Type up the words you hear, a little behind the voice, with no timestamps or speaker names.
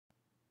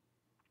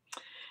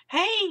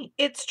Hey,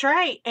 it's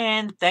Trey,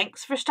 and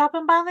thanks for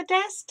stopping by the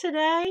desk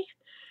today.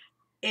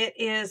 It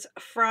is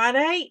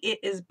Friday. It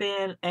has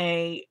been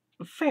a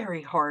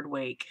very hard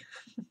week.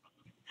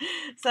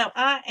 So,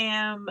 I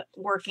am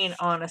working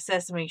on a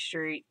Sesame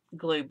Street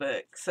glue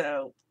book.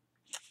 So,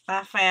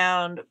 I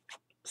found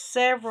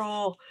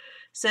several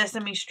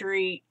Sesame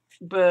Street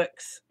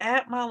books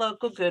at my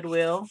local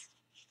Goodwill,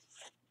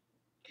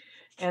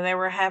 and they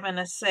were having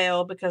a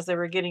sale because they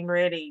were getting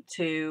ready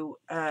to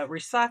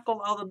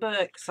recycle all the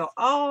books. So,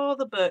 all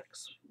the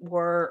books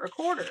were a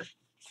quarter.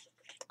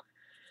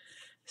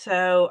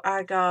 So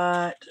I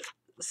got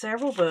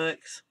several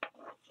books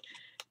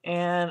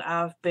and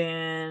I've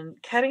been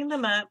cutting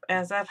them up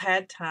as I've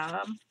had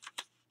time.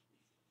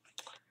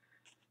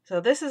 So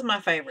this is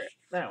my favorite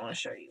that I want to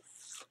show you.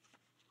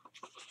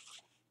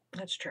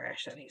 That's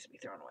trash. That needs to be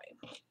thrown away.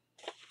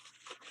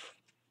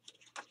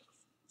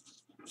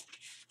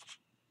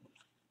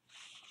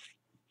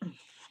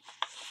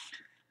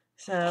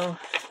 So,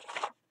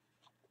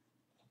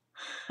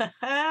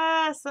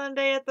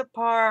 Sunday at the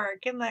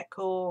park. Isn't that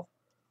cool?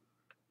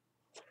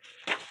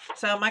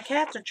 So my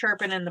cats are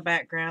chirping in the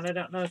background. I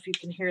don't know if you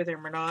can hear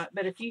them or not,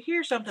 but if you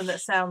hear something that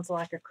sounds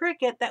like a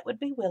cricket, that would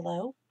be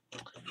Willow.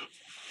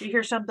 If you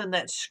hear something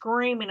that's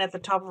screaming at the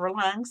top of her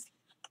lungs,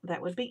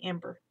 that would be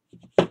Ember.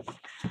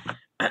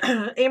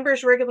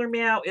 Ember's regular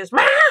meow is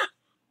Mah!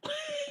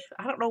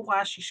 I don't know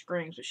why she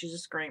screams, but she's a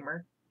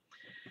screamer.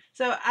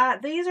 So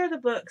these are the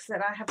books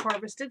that I have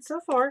harvested so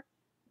far.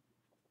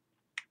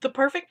 The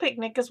Perfect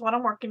Picnic is what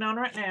I'm working on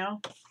right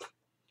now.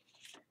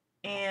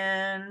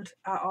 And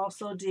I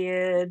also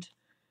did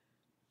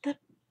the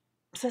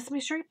Sesame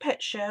Street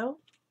Pet Show.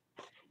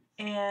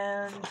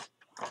 And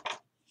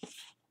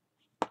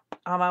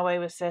On My Way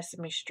with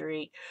Sesame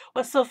Street.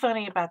 What's so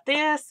funny about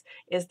this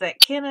is that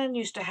Kenan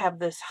used to have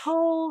this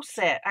whole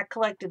set. I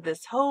collected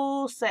this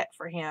whole set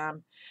for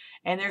him.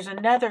 And there's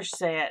another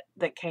set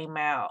that came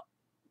out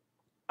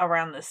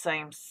around the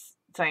same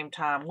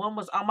time. One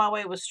was On My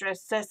Way with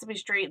Sesame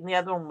Street, and the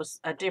other one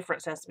was a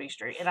different Sesame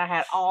Street. And I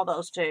had all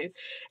those two,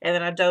 and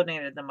then I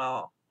donated them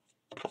all.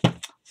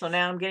 So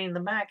now I'm getting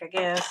them back, I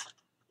guess.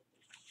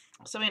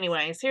 So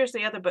anyways, here's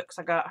the other books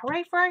I got.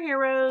 Hooray for Our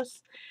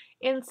Heroes,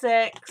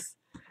 Insects,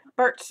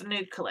 Bert's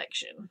New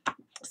Collection.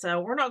 So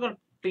we're not going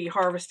to be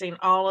harvesting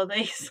all of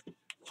these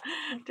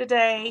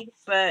today,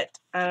 but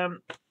I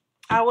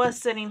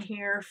was sitting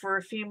here for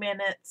a few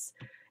minutes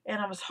and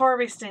I was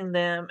harvesting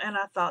them, and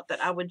I thought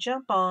that I would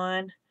jump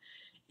on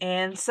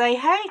and say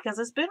hey, because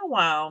it's been a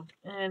while,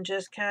 and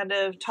just kind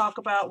of talk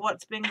about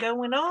what's been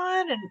going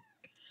on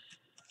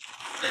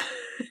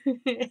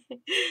and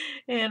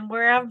and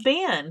where I've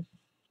been.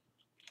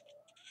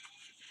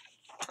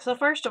 So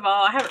first of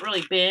all, I haven't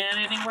really been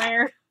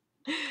anywhere.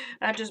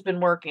 I've just been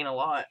working a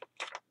lot.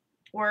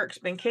 Work's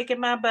been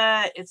kicking my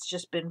butt. It's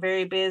just been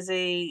very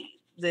busy.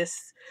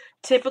 This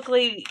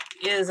typically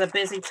is a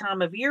busy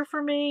time of year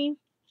for me.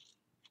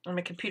 I'm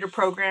a computer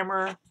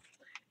programmer,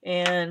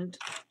 and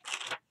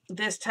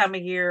this time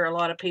of year, a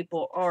lot of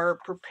people are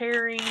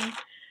preparing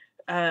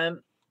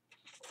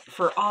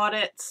for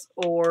audits,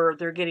 or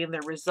they're getting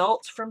their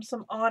results from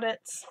some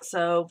audits.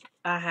 So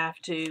I have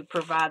to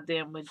provide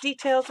them with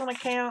details on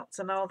accounts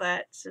and all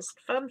that. It's just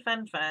fun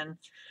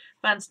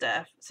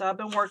stuff. So I've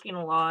been working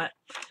a lot.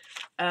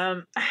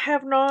 I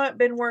have not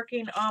been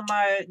working on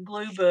my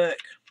glue book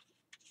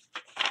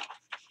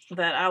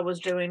that I was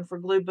doing for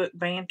Glue Book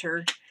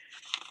Banter.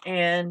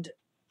 And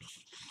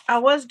I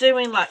was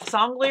doing like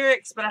song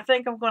lyrics, but I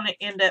think I'm going to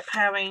end up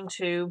having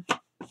to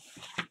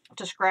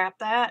scrap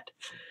that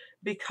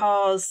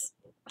because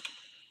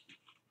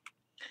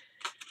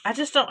I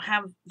just don't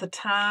have the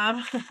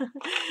time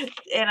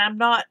and I'm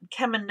not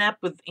coming up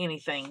with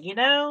anything,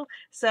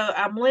 So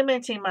I'm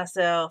limiting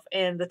myself,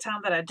 and the time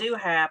that I do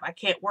have, I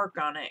can't work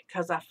on it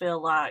because I feel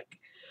like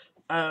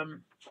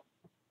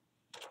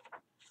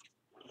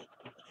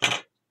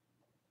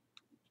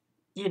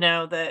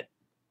that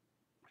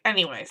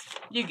anyways,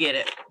 you get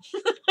it.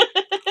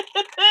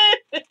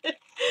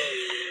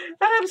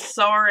 I'm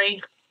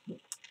sorry.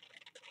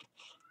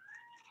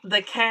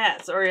 The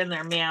cats are in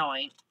there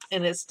meowing,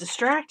 and it's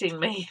distracting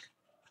me.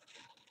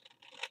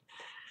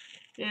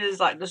 It is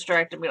like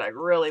distracting me like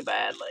really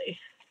badly.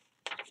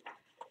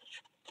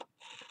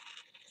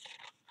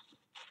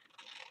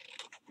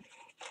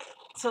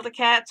 So the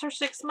cats are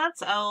 6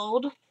 months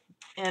old,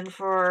 and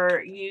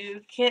for you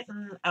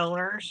kitten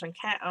owners and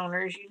cat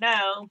owners,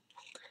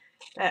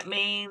 that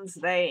means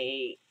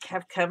they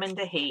have come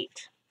into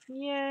heat.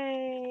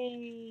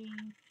 Yay!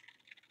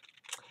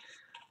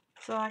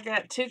 So I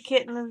got 2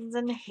 kittens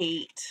in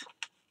heat.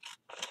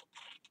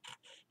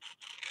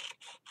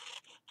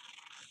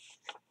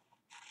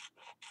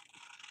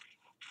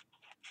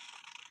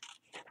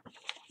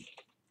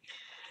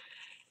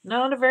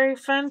 Not a very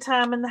fun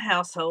time in the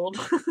household.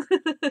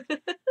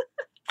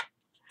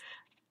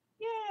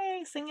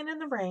 Yay, singing in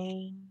the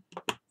rain.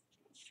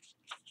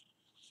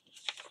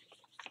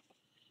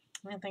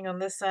 Anything on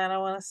this side I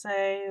want to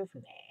save?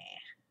 Nah.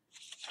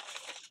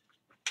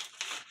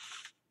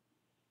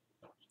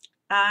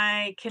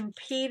 I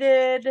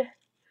competed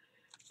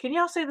Can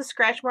y'all see the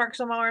scratch marks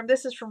on my arm?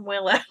 This is from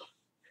Willow.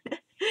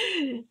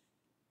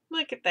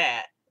 Look at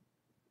that.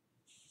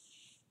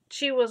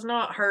 She was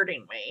not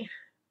hurting me.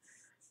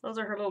 Those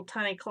are her little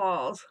tiny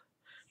claws.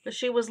 But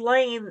she was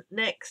laying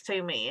next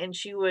to me, and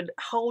she would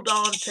hold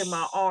on to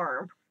my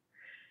arm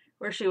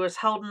where she was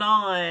holding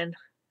on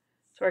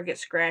so I get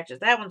scratches.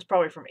 That one's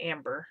probably from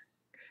Amber,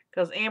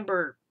 because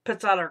Amber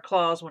puts out her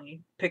claws when you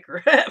pick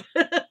her up.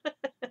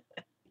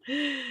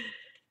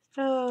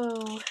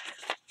 Oh,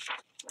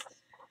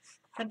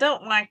 I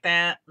don't like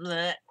that.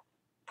 Blech.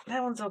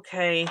 That one's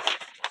okay.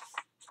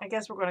 I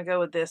guess we're going to go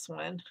with this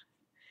one.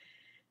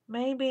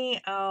 Maybe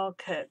I'll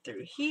cut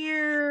through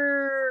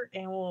here,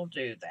 and we'll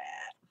do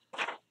that.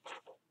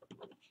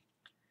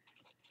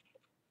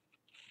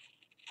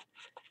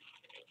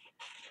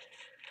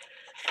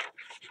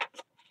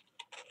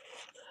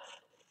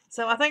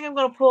 So I think I'm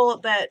going to pull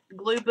that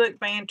glue book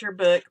banter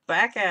book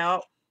back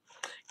out,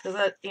 because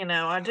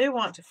I do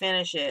want to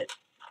finish it.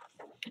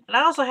 And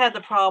I also had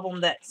the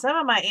problem that some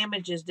of my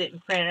images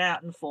didn't print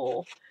out in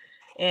full.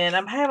 And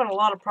I'm having a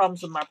lot of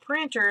problems with my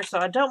printer, so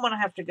I don't want to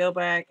have to go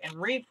back and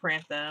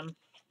reprint them.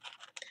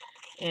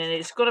 And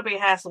it's going to be a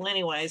hassle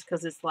anyways,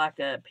 because it's like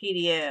a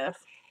PDF.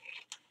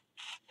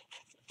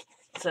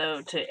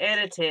 So to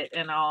edit it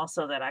and all,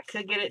 so that I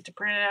could get it to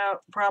print it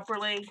out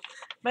properly,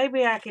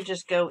 maybe I could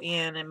just go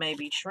in and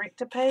maybe shrink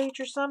to page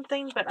or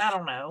something, but I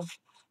don't know.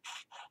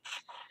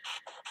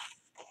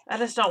 I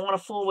just don't want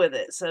to fool with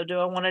it. So do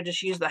I want to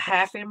just use the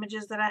half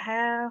images that I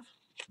have?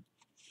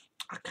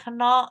 I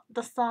cannot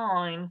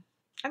decide.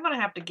 I'm going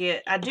to have to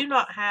get, I do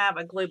not have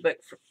a glue book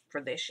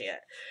for this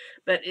yet.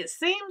 But it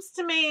seems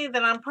to me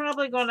that I'm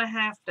probably going to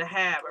have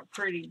a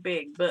pretty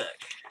big book.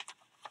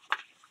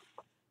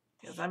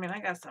 Because, I mean, I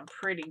got some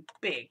pretty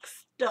big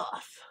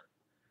stuff.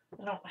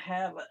 I don't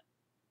have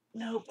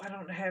nope, I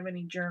don't have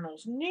any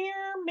journals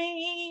near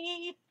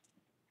me.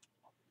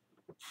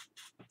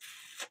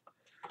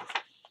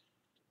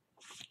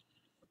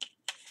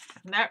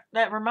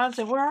 That reminds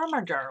me, where are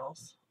my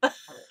journals?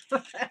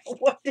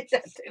 What did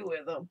I do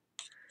with them?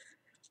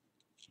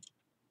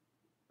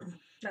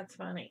 That's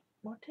funny.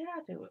 What did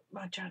I do with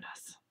my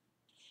journals?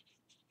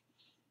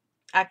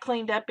 I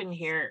cleaned up in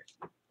here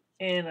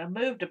and I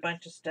moved a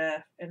bunch of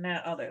stuff, and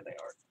now, oh, there they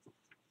are.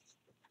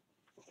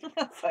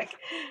 It's like,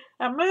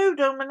 I moved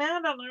them and now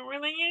I don't know where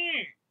they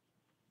are.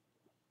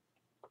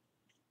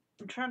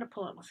 I'm trying to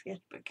pull out my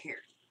sketchbook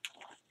here.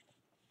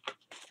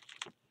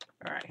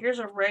 Alright, here's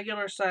a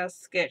regular size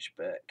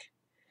sketchbook.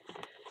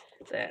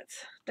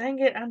 Dang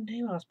it, I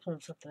knew I was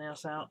pulling something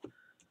else out.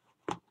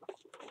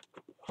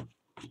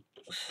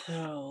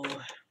 So,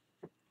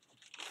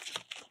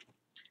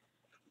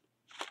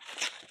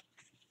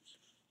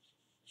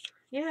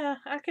 yeah,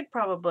 I could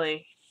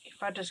probably,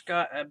 if I just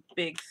got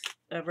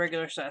a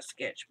regular size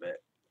sketchbook.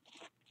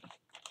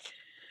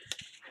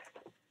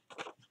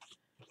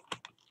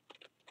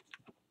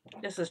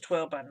 This is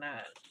 12 by 9.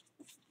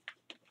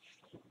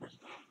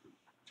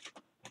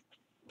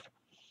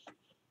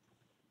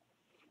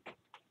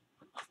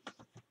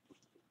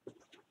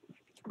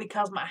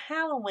 Because my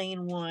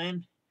Halloween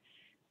one,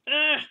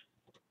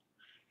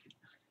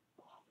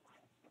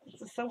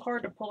 this is so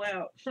hard to pull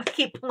out. I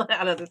keep pulling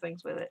out other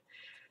things with it.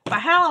 My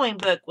Halloween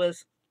book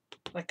was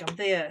like on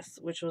this,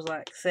 which was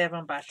like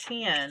 7 by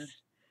 10.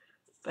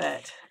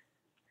 But,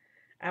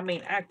 I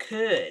mean, I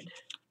could.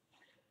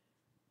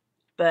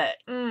 But,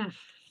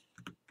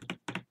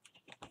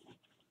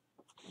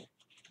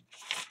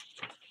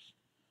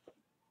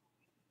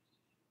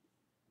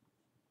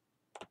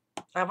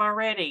 I've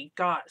already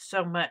got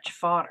so much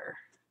fodder.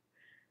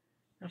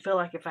 I feel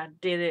like if I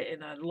did it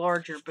in a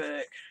larger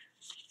book.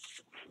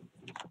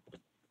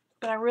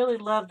 But I really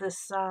love this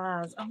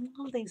size. I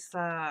love these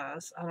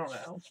size. I don't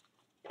know.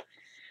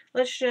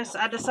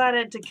 I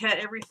decided to cut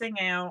everything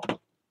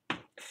out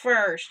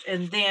first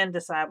and then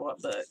decide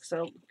what book.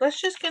 So let's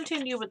just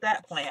continue with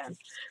that plan.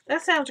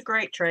 That sounds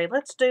great, Trey.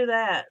 Let's do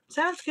that.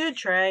 Sounds good,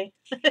 Trey.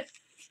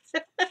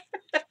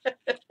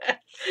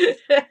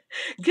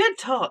 Good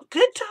talk.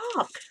 Good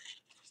talk.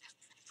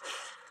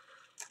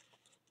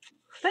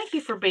 Thank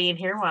you for being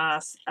here while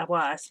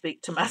I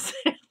speak to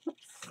myself.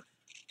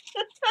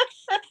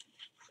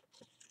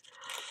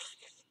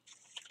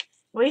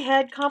 We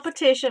had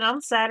competition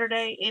on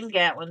Saturday in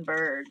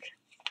Gatlinburg.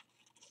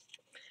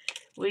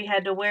 We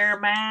had to wear a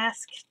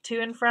mask to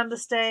and from the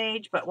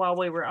stage, but while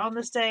we were on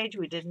the stage,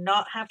 we did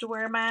not have to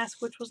wear a mask,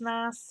 which was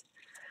nice.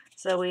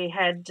 So we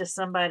had just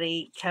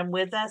somebody come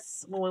with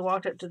us when we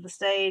walked up to the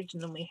stage,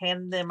 and then we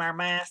handed them our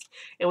mask,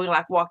 and we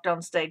like walked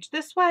on stage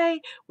this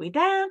way, we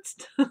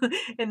danced,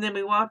 and then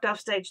we walked off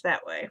stage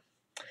that way.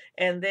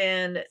 And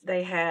then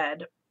they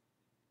had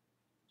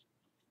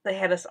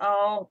us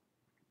all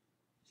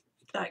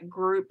like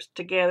groups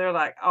together,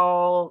 like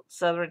all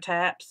Southern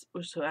Taps,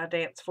 which is who I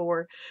dance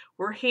for.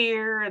 We're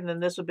here, and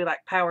then this would be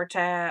like Power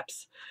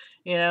Taps,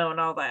 and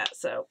all that.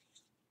 So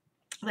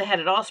they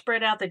had it all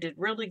spread out. They did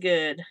really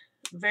good.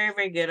 Very,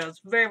 very good. I was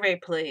very, very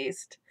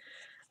pleased.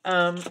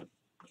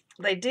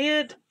 They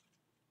did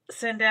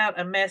send out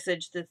a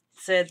message that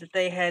said that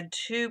they had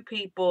 2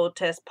 people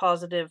test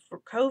positive for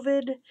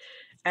COVID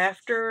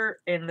after,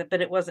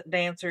 but it wasn't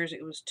dancers,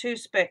 it was 2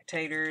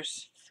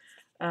 spectators.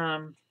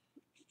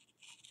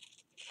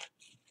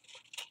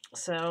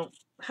 So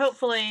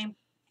hopefully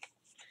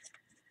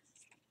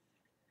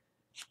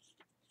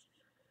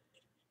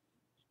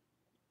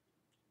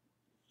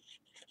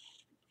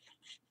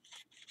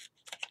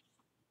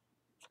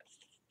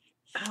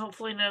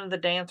none of the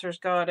dancers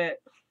got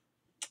it.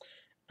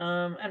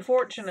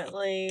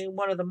 Unfortunately,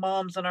 one of the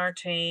moms on our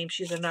team,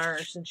 she's a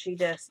nurse, and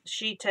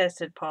she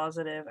tested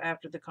positive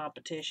after the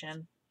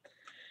competition.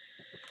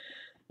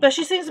 But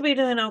she seems to be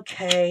doing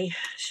okay.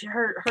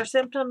 Her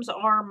symptoms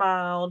are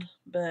mild,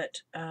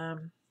 but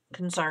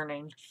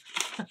concerning.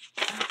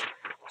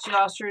 She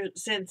also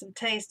said some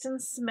taste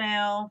and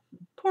smell.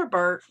 Poor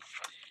Bert.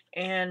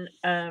 And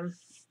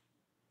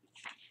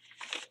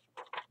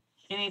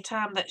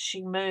anytime that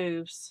she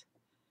moves,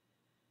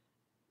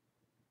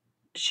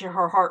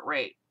 her heart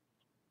rate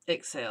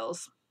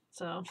excels.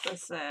 So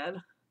that's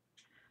sad.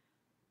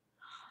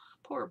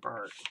 Poor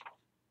Bert.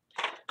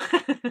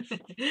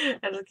 I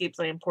just keep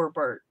saying poor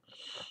Bert.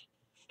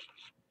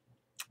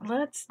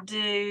 Let's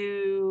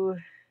do...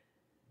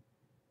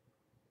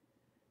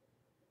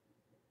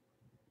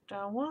 Do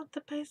I want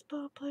the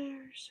baseball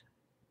players?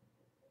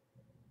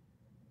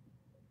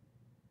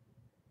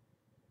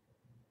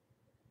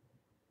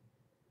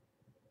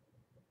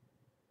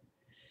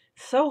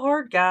 So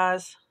hard,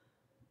 guys.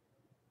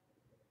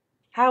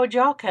 How would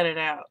y'all cut it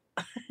out?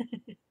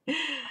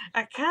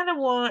 I kind of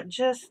want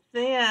just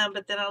them,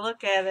 but then I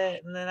look at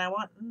it and then I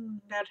want,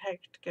 I'd have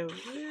to go.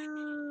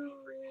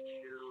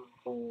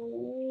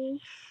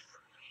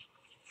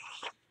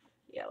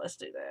 Yeah, let's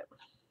do that.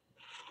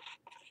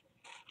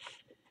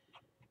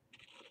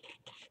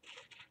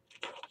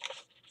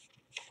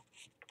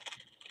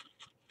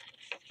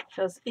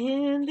 Because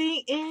in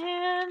the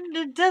end,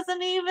 it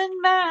doesn't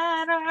even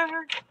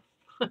matter.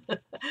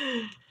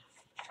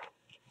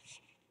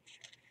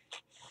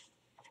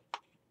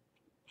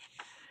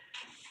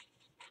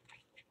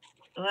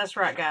 That's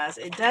right, guys.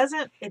 It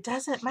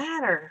doesn't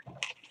matter.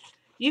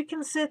 You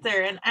can sit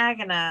there and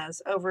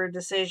agonize over a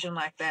decision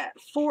like that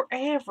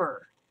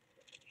forever.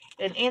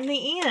 And in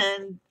the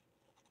end,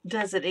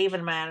 does it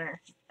even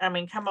matter? I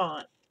mean, come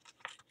on.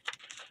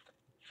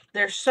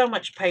 There's so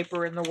much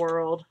paper in the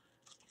world.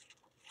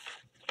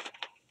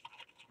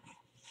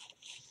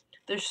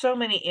 There's so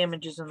many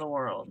images in the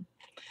world.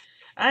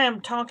 I am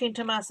talking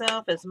to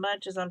myself as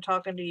much as I'm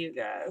talking to you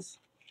guys.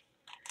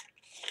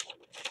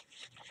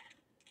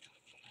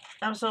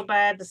 I'm so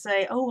bad to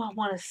say, oh, I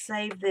want to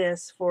save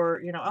this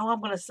for, oh,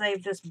 I'm going to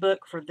save this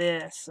book for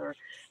this, or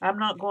I'm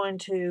not going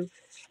to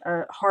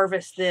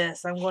harvest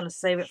this. I'm going to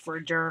save it for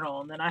a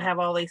journal. And then I have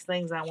all these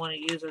things I want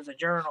to use as a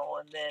journal,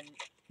 and then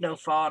no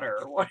fodder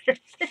or whatever.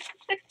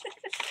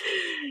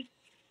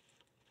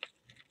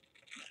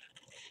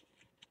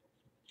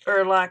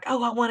 Or like,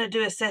 oh, I want to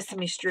do a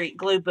Sesame Street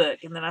glue book,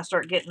 and then I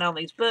start getting all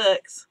these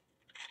books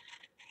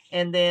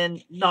and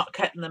then not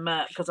cutting them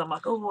up because I'm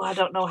like, oh, I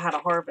don't know how to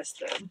harvest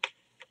them.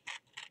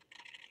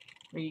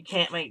 Or you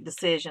can't make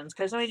decisions.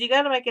 Because, you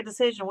got to make a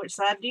decision. Which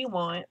side do you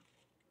want?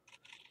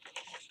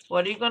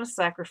 What are you going to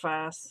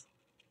sacrifice?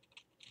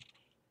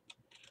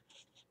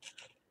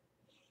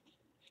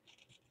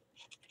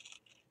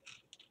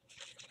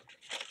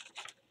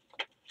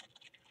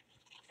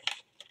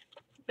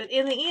 But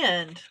in the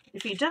end,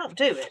 if you don't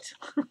do it,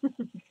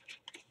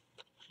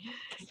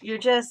 you're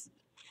just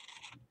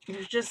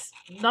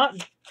not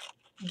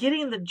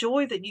getting the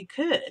joy that you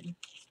could.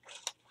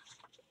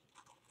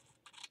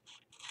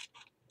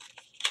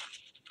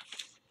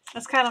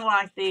 That's kind of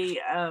like the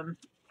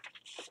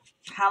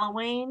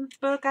Halloween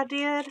book I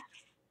did.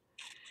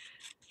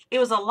 It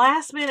was a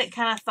last minute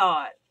kind of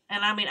thought.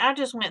 And I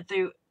just went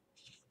through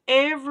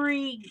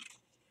every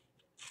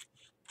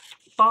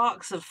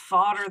box of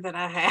fodder that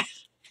I had.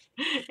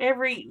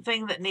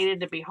 Everything that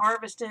needed to be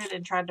harvested,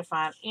 and tried to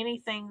find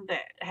anything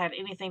that had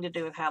anything to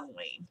do with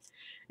Halloween.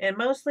 And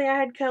mostly I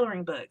had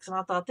coloring books. And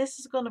I thought, this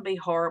is going to be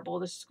horrible.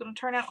 This is going to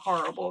turn out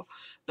horrible.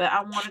 But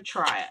I want to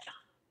try it.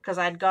 Because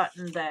I'd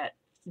gotten that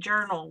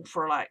journal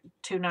for like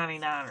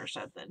 $2.99 or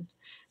something.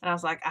 And I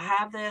was like, I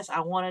have this.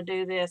 I want to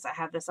do this. I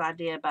have this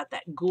idea about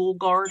that ghoul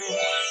garden. I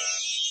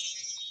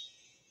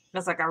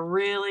was like, I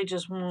really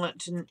just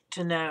want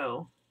to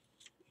know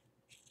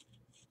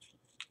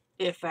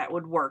if that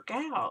would work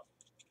out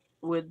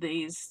with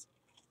these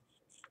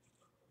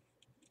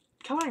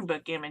coloring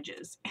book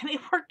images. And it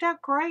worked out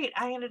great.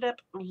 I ended up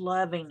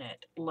loving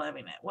it.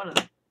 Loving it. One of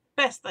the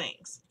best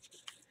things.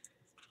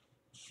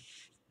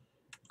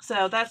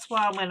 So that's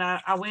why when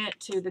I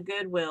went to the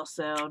Goodwill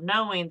sale,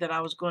 knowing that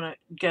I was going to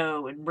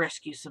go and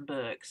rescue some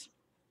books,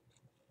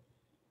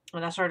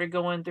 and I started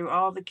going through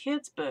all the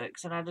kids'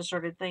 books, and I just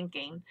started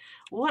thinking,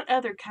 what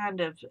other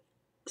kind of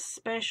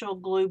special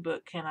glue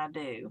book can I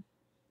do?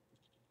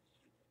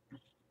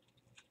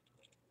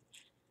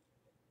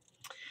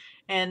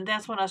 And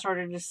that's when I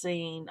started to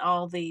seeing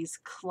all these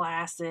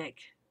classic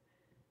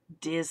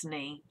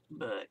Disney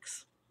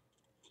books.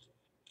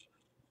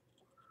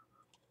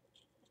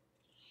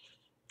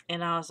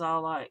 And I was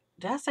all like,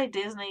 did I say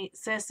Disney?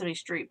 Sesame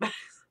Street books.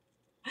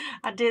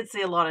 I did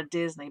see a lot of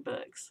Disney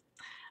books.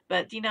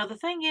 But, you know, the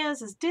thing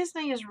is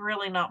Disney is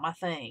really not my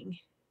thing.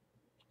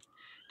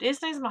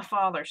 Disney's my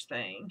father's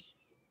thing.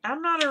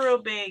 I'm not a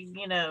real big,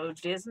 you know,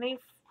 Disney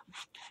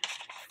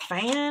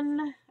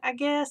fan, I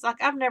guess.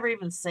 Like, I've never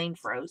even seen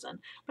Frozen.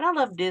 But I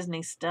love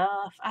Disney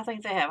stuff. I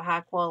think they have high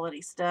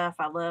quality stuff.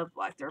 I love,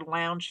 like, their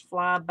lounge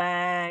fly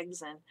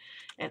bags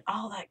and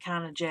all that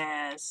kind of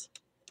jazz.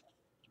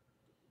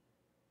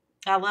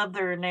 I love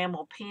their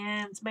enamel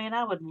pins. Man,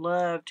 I would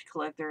love to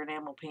collect their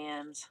enamel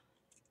pins.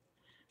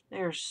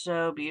 They're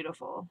so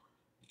beautiful.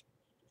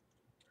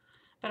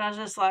 But I was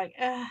just like,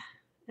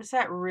 is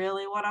that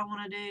really what I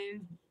want to do?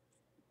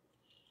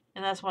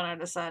 And that's when I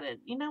decided,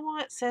 you know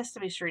what?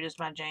 Sesame Street is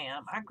my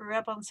jam. I grew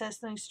up on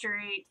Sesame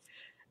Street.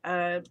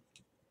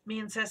 Me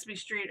and Sesame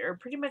Street are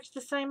pretty much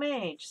the same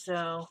age,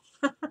 so.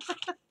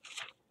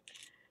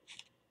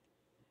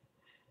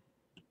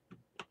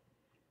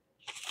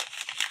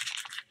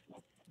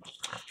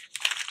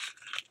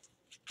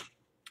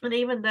 And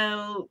even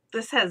though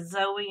this has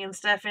Zoe and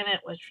stuff in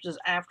it, which was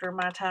after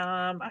my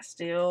time,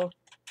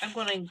 I'm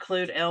going to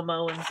include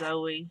Elmo and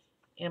Zoe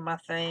in my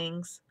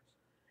things.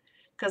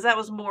 Because that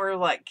was more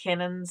like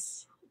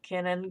Kennan's.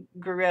 Kennan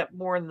grew up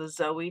more in the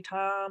Zoe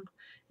time.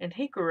 And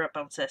he grew up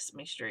on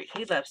Sesame Street.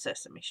 He loved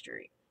Sesame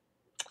Street.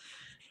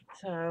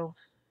 So.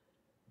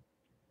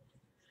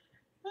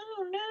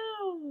 Oh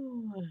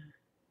no.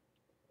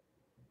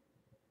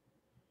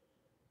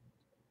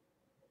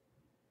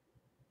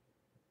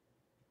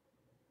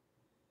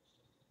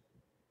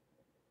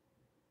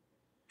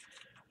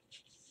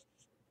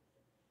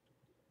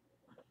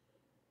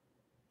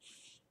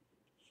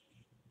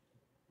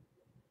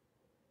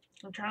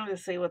 I'm trying to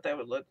see what that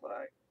would look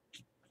like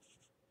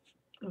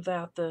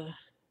without the.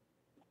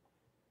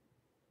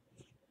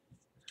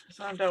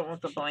 So I don't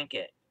want the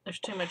blanket. There's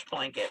too much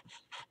blanket.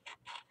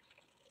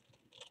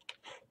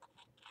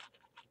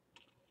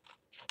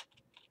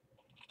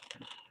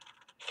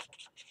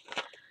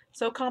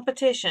 So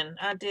competition.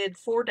 I did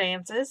 4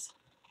 dances.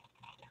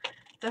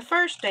 The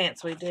first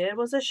dance we did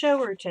was a show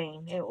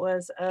routine. It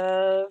was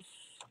of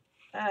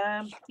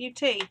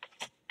UT,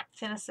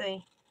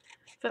 Tennessee,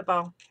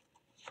 football.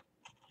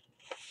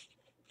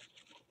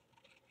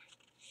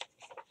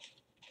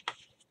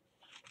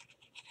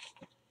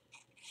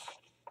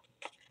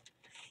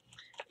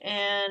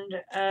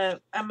 And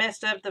I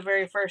messed up the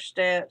very first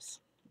steps.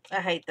 I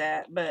hate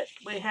that, but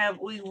we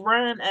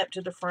run up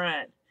to the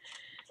front,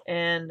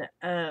 and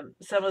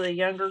some of the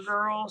younger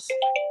girls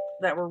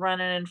that were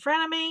running in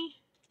front of me,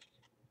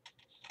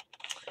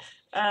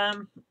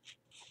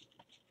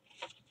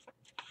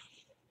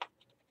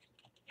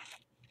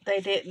 they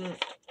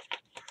didn't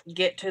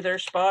get to their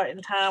spot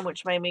in time,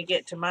 which made me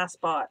get to my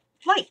spot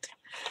late.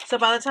 So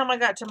by the time I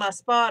got to my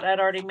spot, I'd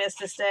already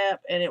missed a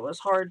step, and it was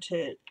hard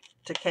to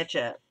catch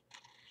up.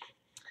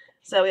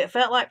 So it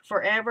felt like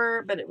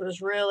forever, but it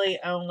was really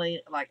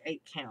only like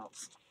 8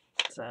 counts.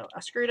 So I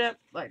screwed up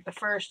like the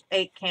first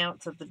 8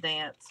 counts of the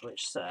dance,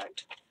 which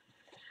sucked.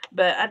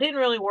 But I didn't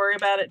really worry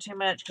about it too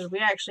much because we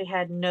actually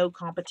had no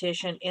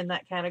competition in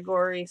that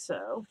category.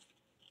 So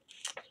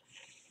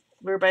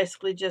we were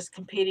basically just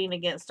competing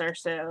against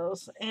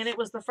ourselves. And it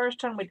was the first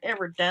time we'd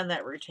ever done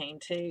that routine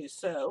too.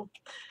 So,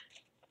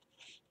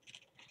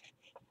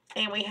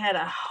 and we had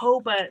a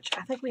whole bunch.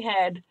 I think we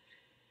had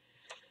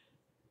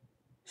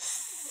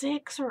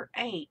 6 or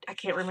 8. I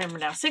can't remember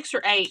now. 6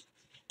 or 8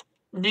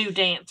 new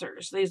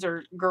dancers. These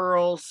are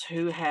girls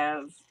who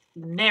have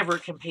never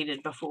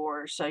competed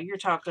before. So you're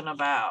talking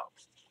about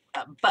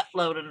a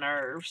buttload of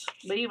nerves.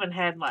 We even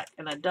had like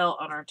an adult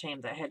on our team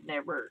that had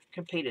never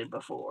competed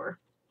before.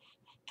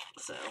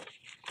 So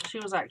she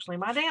was actually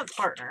my dance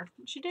partner.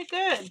 She did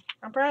good.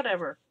 I'm proud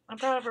of her. I'm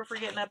proud of her for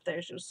getting up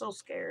there. She was so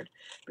scared,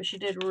 but she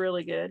did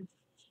really good.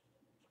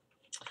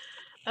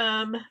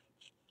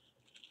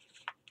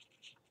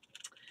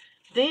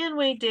 Then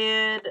we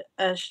did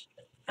a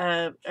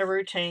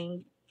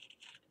routine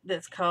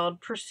that's called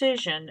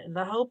precision. And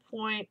the whole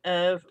point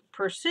of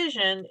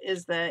precision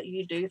is that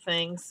you do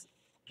things,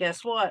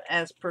 guess what,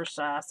 as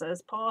precise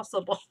as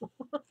possible.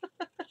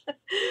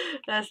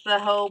 That's the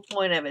whole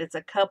point of it. It's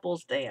a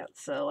couples dance.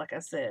 So like I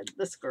said,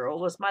 this girl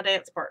was my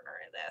dance partner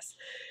in this.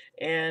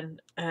 And,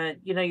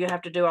 you know, you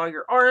have to do all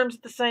your arms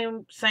at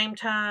the same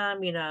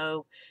time. You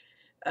know,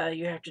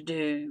 you have to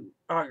do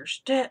all your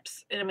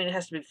steps. And I mean, it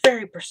has to be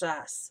very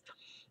precise.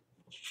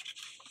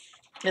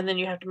 And then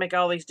you have to make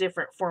all these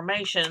different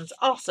formations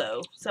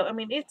also. So, I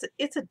mean,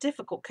 it's a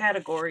difficult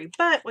category.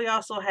 But we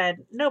also had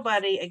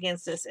nobody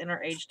against us in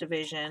our age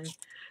division.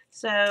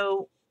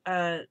 So,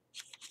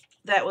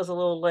 that was a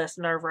little less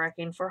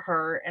nerve-wracking for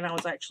her. And I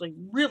was actually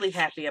really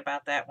happy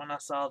about that when I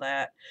saw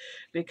that.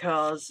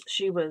 Because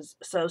she was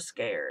so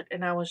scared.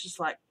 And I was just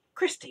like,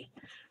 Christy,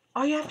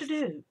 all you have to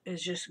do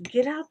is just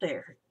get out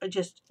there.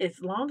 Just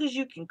as long as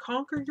you can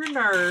conquer your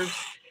nerves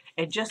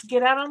and just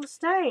get out on the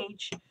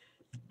stage,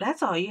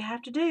 that's all you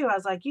have to do. I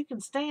was like, you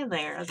can stand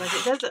there. I was like,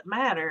 it doesn't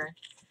matter.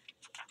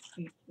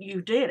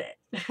 You did it.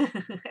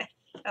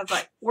 I was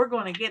like, we're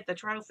going to get the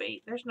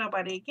trophy. There's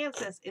nobody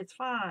against us. It's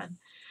fine.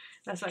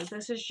 I was like,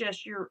 this is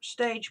just your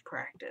stage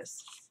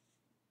practice.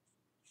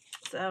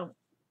 So,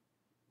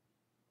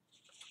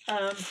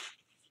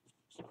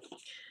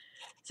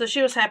 so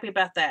she was happy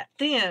about that.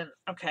 Then,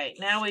 okay,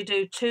 now we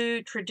do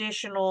 2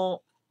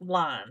 traditional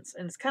lines.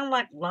 And it's kind of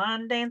like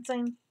line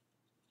dancing.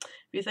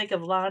 If you think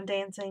of line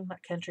dancing,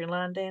 like country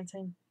line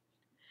dancing,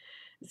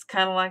 it's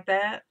kind of like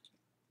that.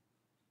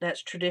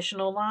 That's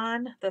traditional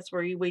line. That's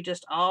where we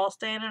just all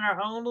stand in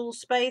our own little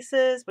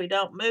spaces. We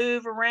don't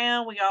move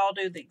around. We all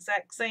do the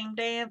exact same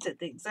dance at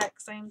the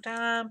exact same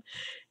time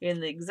in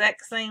the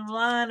exact same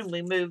line, and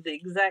we move the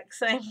exact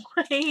same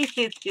way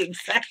at the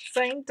exact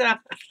same time.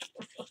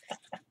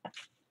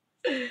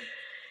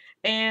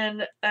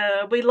 And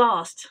we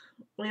lost.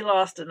 We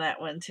lost in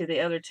that one to the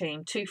other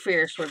team. Too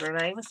Fierce were their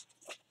names.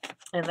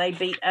 And they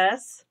beat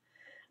us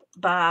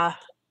by,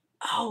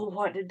 oh,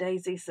 what did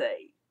Daisy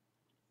say?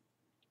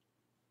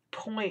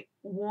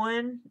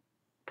 0.1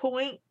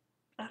 point,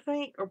 I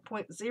think, or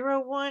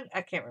 0.01.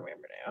 I can't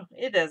remember now.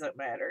 It doesn't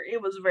matter. It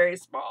was very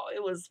small.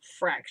 It was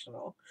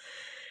fractional.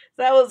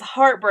 That was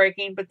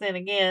heartbreaking, but then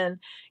again,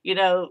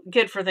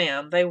 good for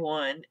them. They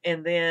won.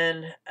 And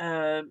then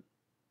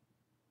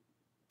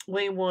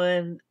we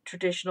won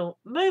traditional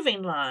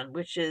moving line,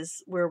 which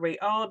is where we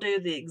all do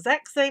the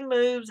exact same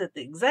moves at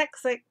the exact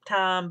same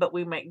time, but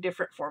we make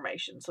different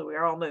formations. So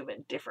we're all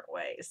moving different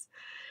ways.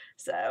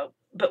 So,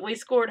 but we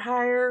scored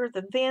higher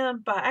than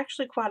them by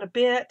actually quite a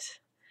bit,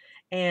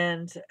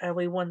 and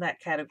we won that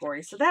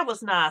category. So that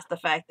was nice, the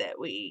fact that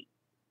we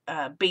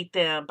beat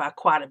them by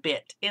quite a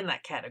bit in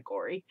that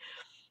category.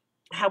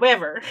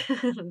 However,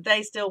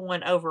 they still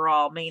won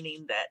overall,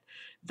 meaning that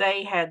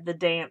they had the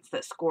dance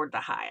that scored the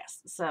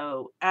highest.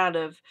 So out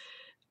of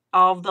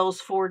all of those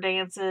 4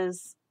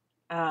 dances,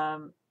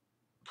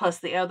 plus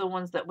the other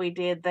ones that we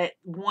did, that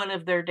one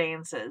of their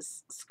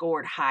dances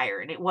scored higher,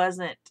 and it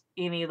wasn't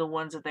any of the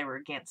ones that they were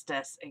against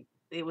us.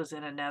 It was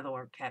in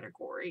another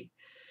category.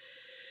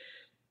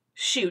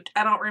 Shoot,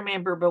 I don't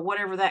remember, but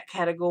whatever that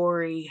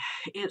category,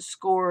 it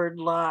scored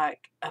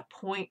like a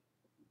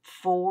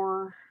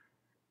 0.4%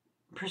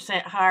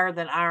 higher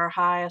than our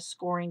highest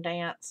scoring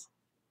dance.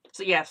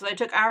 So yeah, so they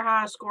took our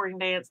highest scoring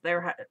dance,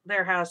 their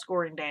highest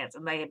scoring dance,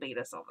 and they had beat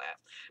us on that.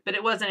 But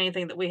it wasn't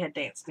anything that we had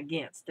danced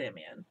against them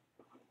in.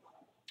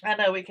 I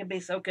know it can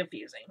be so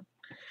confusing.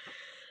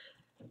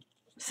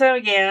 So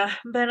yeah,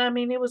 but I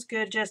mean, it was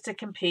good just to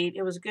compete.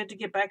 It was good to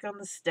get back on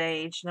the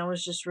stage, and I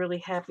was just really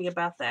happy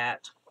about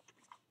that.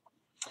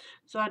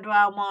 So do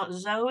I want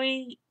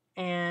Zoe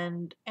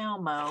and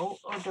Elmo,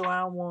 or do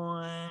I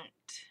want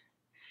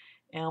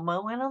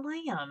Elmo and a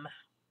lamb?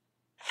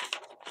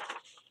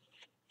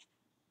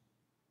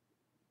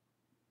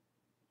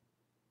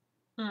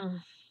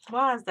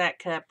 Why is that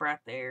cup right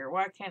there?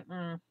 Why can't...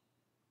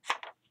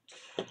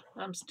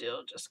 I'm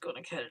still just going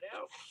to cut it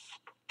out.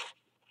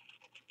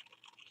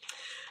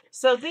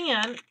 So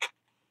then,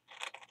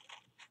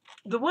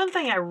 the one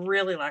thing I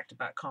really liked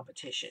about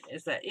competition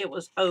is that it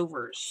was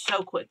over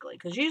so quickly.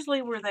 Because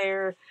usually we're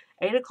there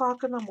 8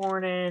 o'clock in the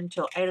morning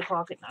till 8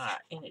 o'clock at night.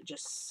 And it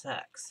just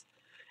sucks.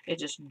 It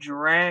just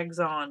drags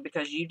on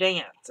because you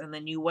dance and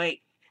then you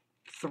wait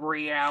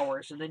 3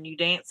 hours. And then you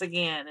dance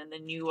again and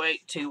then you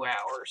wait 2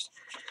 hours.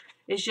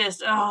 It's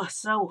just,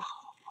 so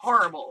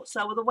horrible.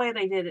 So the way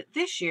they did it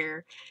this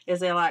year is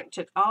they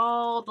took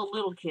all the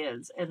little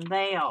kids and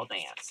they all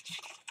danced.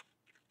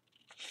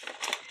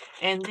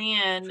 And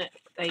then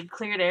they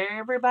cleared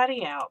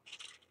everybody out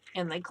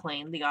and they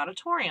cleaned the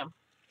auditorium.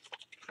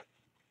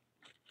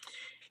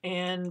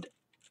 And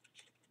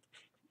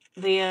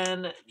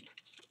then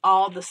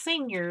all the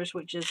seniors,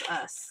 which is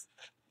us,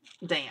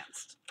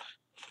 danced.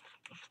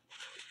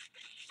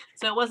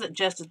 So it wasn't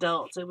just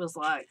adults. It was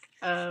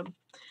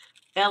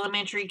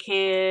elementary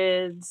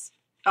kids,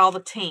 all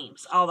the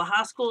teams, all the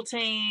high school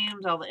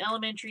teams, all the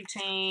elementary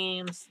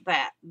teams,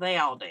 that they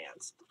all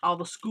danced. All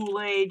the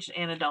school aged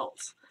and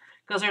adults.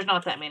 Because there's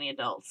not that many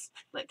adults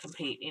that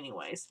compete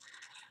anyways.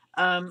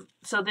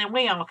 So then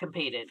we all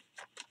competed.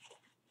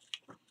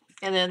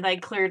 And then they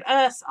cleared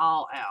us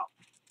all out.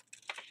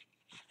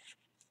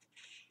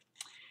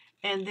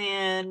 And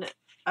then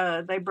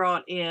they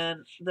brought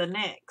in the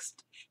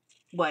next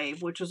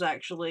wave, which was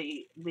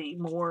actually the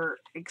more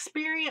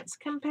experienced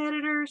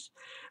competitors.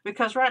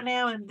 Because right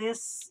now in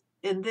this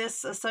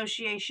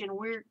association,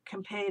 we're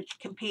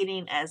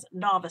competing as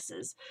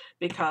novices.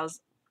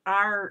 Because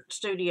our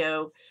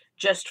studio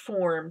just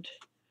formed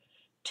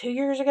 2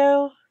 years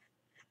ago.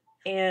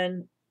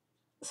 And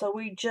so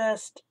we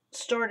just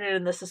started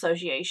in this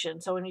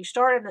association. So when you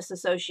start in this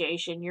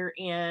association, you're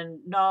in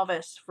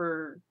novice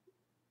for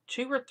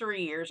 2 or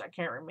 3 years, I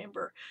can't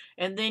remember.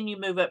 And then you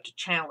move up to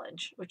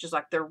challenge, which is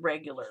like their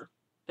regular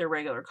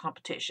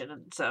competition.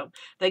 And so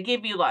they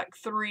give you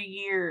 3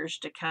 years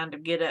to kind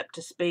of get up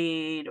to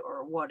speed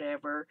or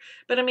whatever.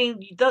 But I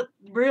mean,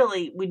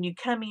 really, when you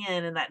come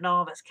in that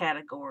novice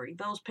category,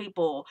 those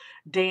people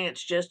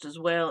dance just as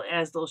well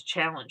as those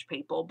challenge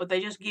people. But they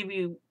just give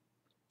you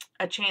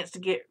a chance to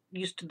get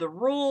used to the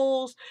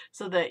rules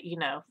so that, you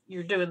know,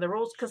 you're doing the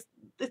rules because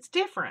it's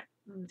different.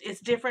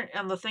 It's different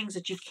on the things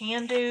that you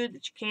can do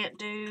that you can't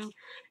do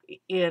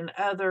in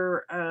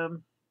other,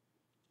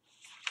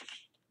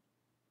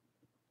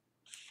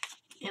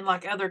 in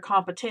like other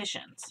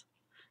competitions.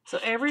 So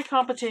every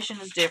competition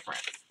is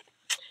different.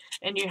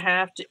 And you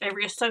have to,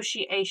 every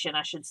association,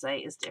 I should say,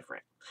 is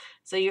different.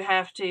 So you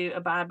have to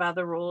abide by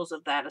the rules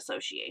of that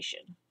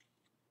association.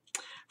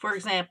 For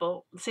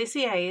example,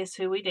 CCA is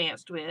who we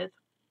danced with,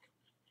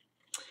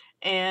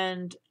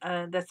 and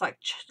that's like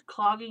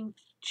Clogging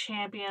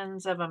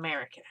Champions of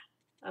America,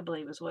 I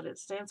believe is what it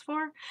stands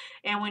for.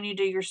 And when you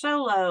do your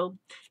solo,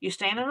 you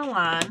stand in a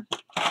line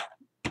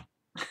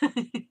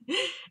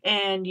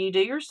and you do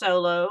your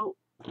solo.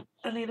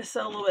 I need a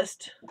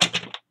soloist.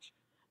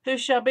 Who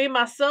shall be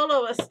my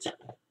soloist?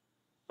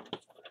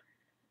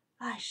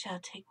 I shall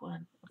take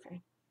one.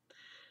 Okay.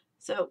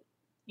 So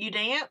you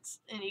dance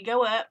and you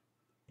go up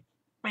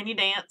and you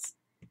dance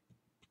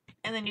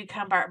and then you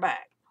come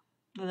back.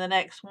 Then the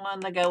next one,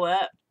 they go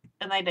up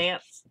and they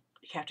dance.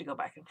 You have to go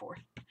back and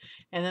forth.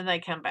 And then they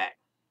come back.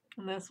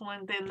 And this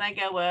one, then they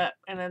go up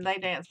and then they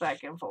dance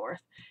back and forth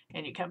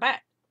and you come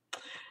back.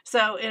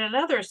 So in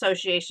another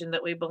association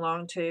that we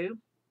belong to,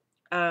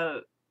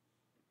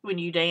 when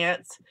you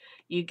dance,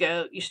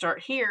 you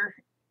start here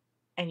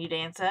and you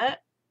dance up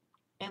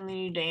and then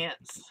you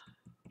dance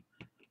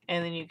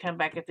and then you come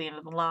back at the end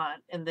of the line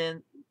and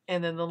then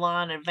the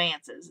line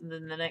advances and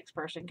then the next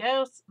person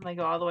goes and they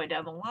go all the way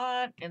down the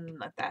line and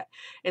like that.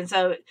 And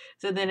so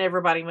then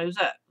everybody moves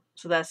up.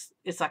 So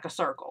it's like a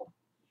circle.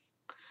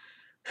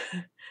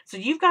 So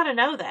you've got to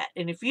know that.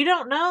 And if you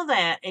don't know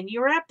that and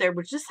you're up there,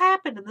 which just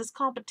happened in this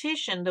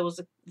competition, there was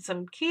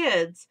some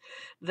kids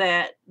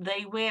that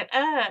they went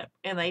up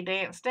and they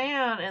danced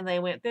down and they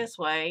went this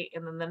way.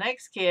 And then the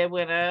next kid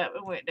went up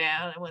and went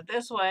down and went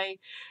this way.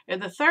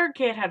 And the third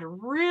kid had a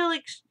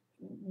really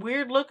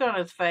weird look on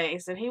his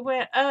face and he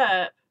went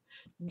up,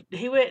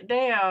 he went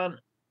down.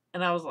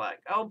 And I was like,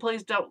 oh,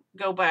 please don't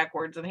go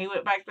backwards. And he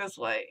went back this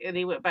way and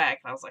he went back.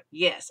 And I was like,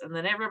 yes. And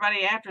then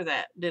everybody after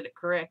that did it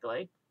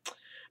correctly.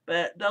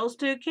 But those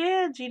two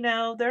kids, you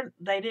know,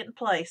 they didn't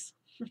place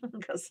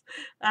because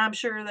I'm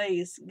sure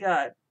they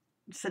got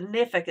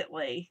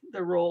significantly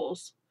the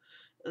rules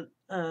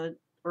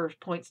or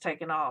points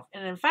taken off.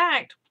 And in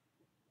fact,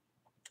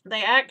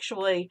 they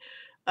actually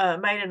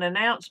made an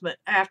announcement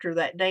after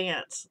that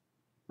dance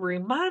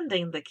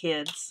reminding the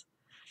kids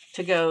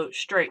to go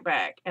straight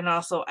back and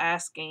also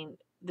asking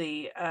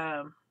the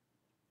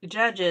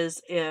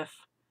judges if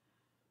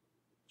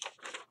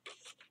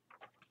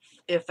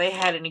they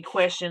had any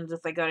questions,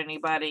 if they got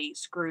anybody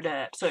screwed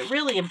up. So it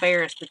really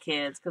embarrassed the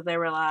kids because they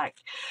were like,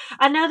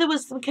 I know there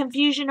was some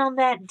confusion on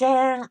that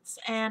dance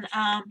and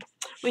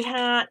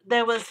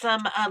there was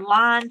some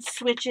line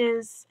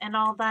switches and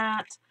all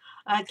that.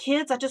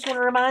 Kids, I just want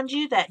to remind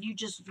you that you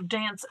just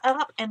dance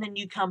up and then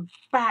you come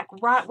back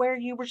right where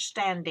you were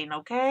standing,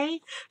 okay?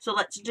 So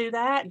let's do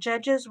that.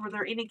 Judges, were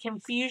there any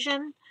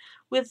confusion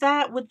with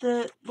that, with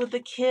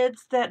the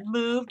kids that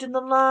moved in the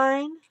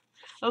line?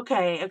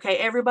 Okay,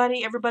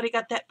 everybody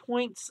got that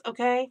points,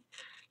 okay?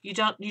 You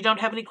don't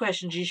have any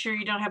questions. You sure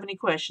you don't have any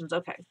questions?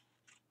 Okay.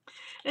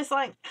 It's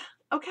like,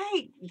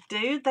 okay,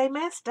 dude, they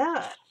messed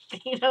up.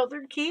 You know,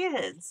 they're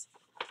kids.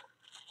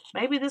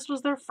 Maybe this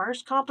was their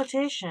first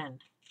competition.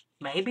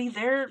 Maybe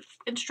their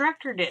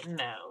instructor didn't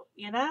know,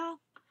 you know?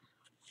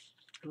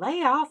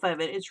 Lay off of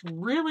it. It's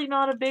really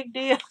not a big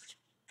deal.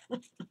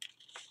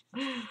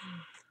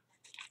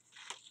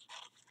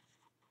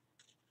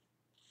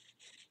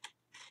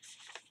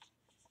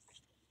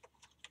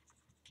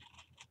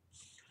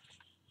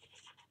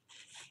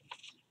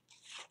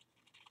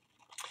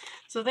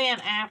 So then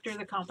after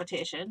the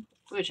competition,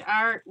 which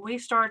we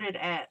started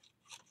at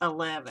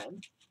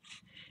 11,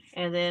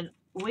 and then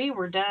we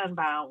were done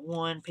by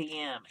 1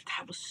 p.m.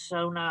 That was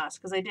so nice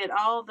because they did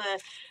all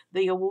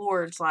the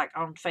awards like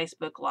on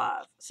Facebook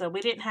Live. So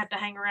we didn't have to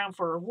hang around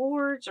for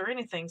awards or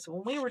anything. So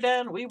when we were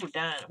done, we were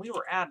done. We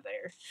were out of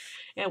there.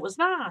 It was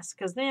nice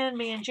because then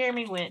me and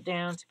Jeremy went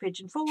down to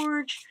Pigeon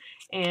Forge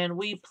and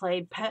we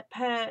played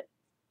putt-putt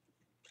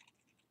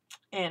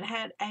and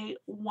had a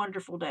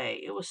wonderful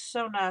day. It was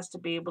so nice to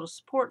be able to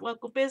support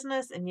local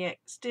business and yet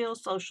still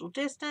social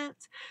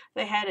distance.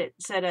 They had it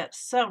set up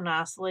so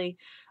nicely.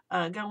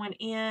 Going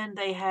in,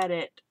 they had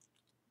it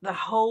the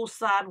whole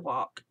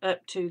sidewalk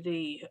up to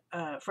the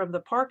from the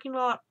parking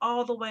lot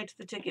all the way to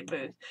the ticket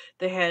booth.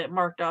 They had it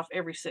marked off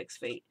every 6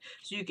 feet,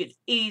 so you could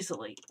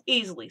easily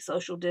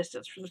social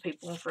distance from the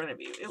people in front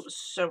of you. It was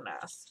so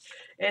nice.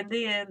 And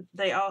then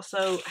they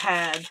also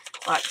had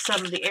like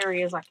some of the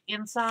areas like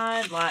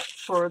inside, like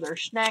for their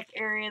snack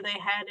area, they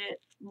had it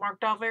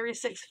marked off every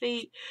 6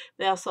 feet.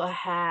 They also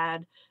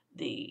had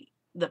the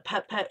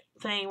putt-putt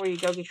thing where you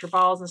go get your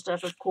balls and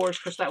stuff, of course,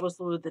 because that was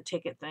the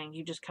ticket thing.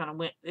 You just kind of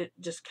went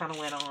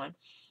on.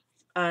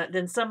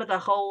 Then some of the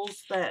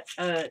holes that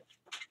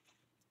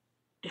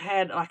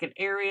had like an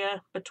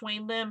area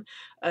between them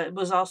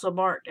was also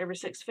marked every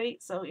 6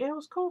 feet. So, yeah, it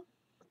was cool.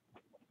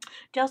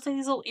 Did y'all see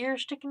these little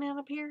ears sticking out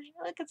up here?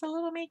 Look, it's a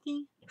little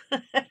Mickey.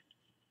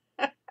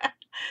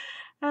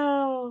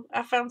 Oh,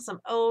 I found some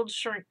old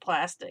shrink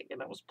plastic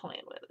and I was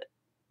playing with it.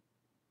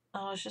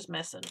 I was just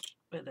messing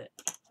with it.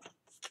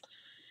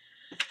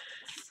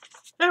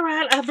 All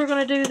right, we're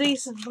going to do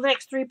these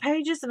next 3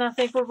 pages, and I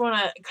think we're going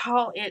to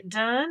call it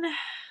done.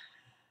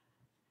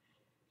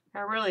 I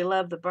really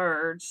love the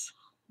birds.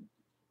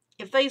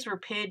 If these were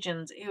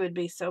pigeons, it would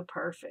be so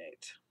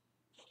perfect.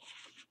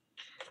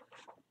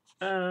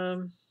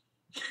 Running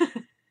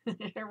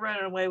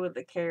away with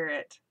the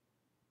carrot.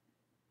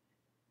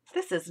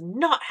 This is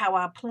not how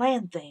I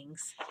plan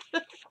things.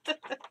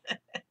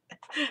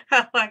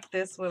 I like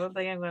this one. I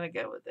think I'm going to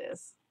go with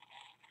this.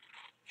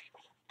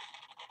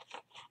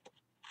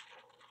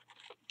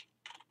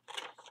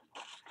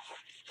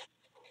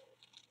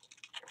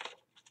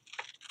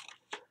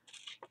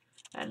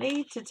 I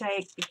need to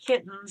take the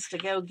kittens to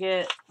go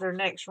get their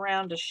next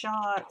round of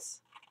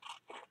shots.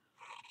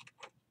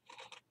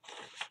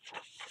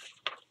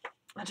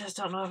 I just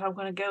don't know if I'm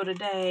going to go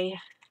today.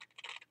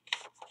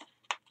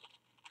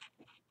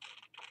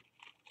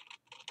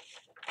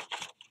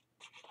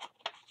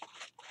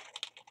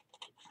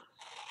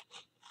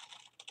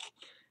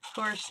 Of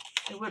course,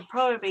 it would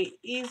probably be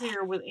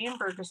easier with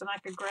Amber because then I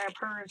could grab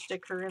her and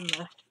stick her in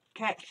the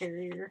cat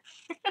carrier.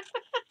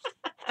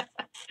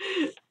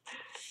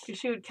 Because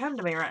she would come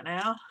to me right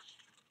now.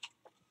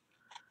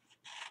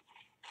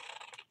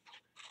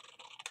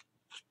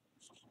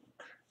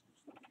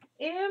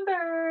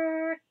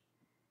 Amber!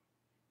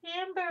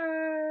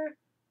 Amber!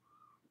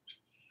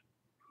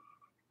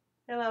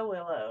 Hello,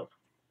 Willow.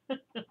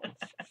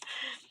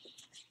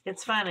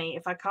 It's funny,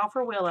 if I call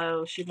for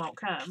Willow, she won't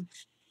come.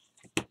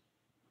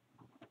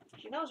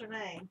 She knows her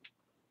name.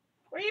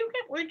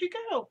 Where'd you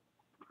go?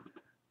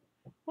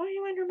 Why are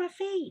you under my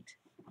feet?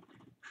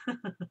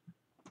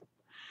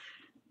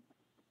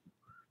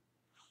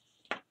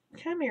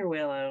 Come here,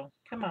 Willow.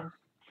 Come on.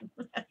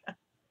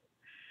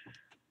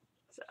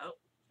 So,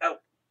 oh,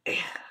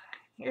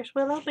 here's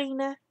Willow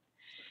Beena.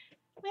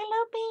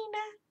 Willow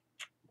Beena.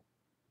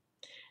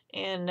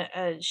 And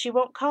she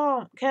won't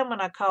come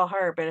when I call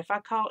her, but if I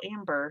call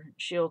Amber,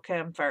 she'll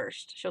come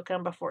first. She'll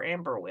come before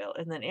Amber will,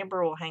 and then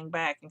Amber will hang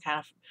back and kind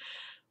of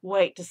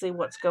wait to see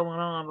what's going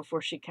on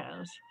before she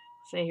comes.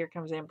 See, here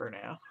comes Amber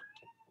now.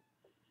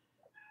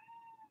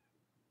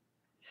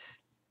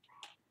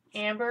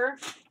 Amber.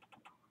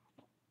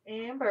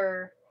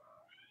 Amber.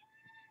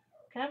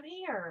 Come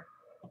here.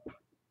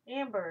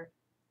 Amber.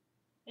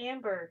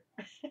 Amber.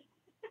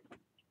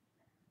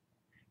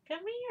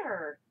 Come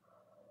here.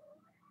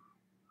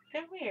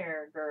 Come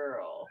here,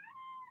 girl.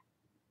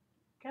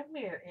 Come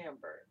here,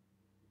 Amber.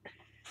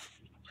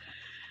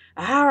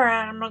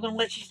 Alright, I'm not going to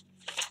let you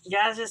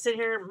guys just sit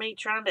here and me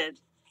trying to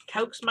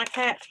coax my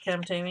cat to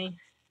come to me.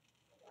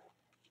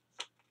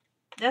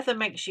 Nothing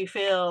makes you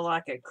feel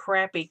like a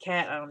crappy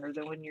cat owner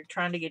than when you're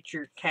trying to get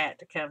your cat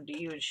to come to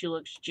you and she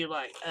looks at you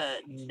like,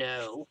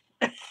 no.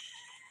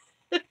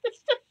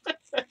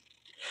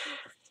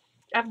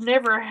 I've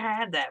never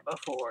had that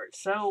before.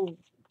 It's so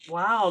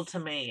wild to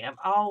me. I've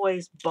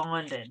always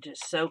bonded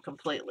just so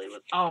completely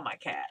with all my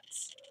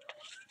cats.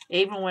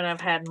 Even when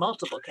I've had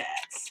multiple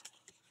cats.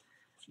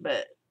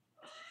 But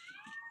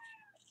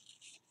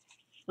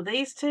with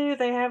these two,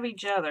 they have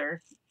each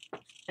other.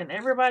 And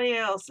everybody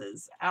else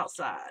is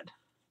outside.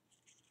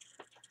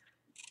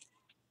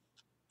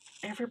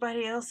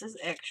 Everybody else is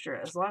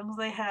extra. As long as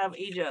they have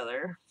each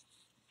other.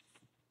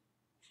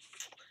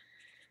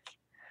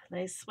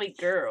 They sweet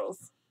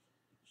girls.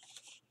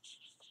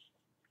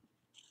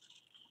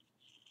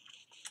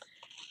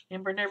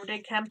 Amber never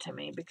did come to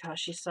me because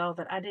she saw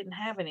that I didn't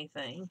have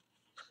anything.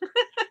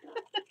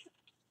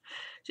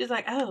 She's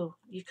like, oh,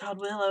 you called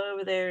Willow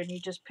over there and you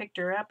just picked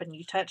her up and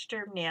you touched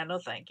her? Yeah, no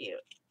thank you.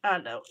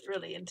 I'm not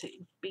really into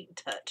being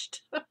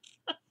touched.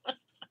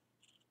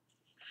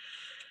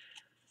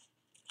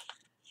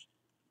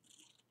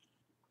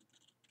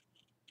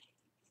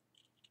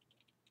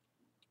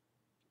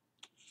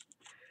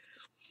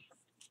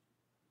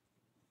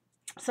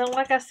 So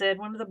like I said,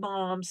 one of the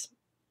moms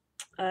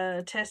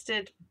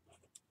tested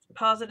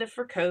positive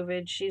for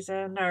COVID. She's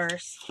a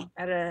nurse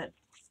at a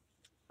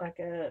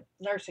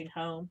nursing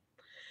home.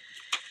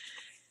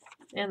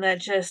 And that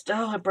just,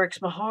 it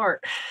breaks my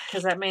heart.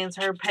 Because that means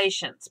her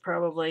patients it's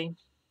probably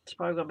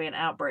going to be an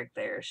outbreak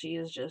there. She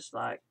is just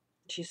like,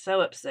 she's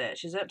so upset.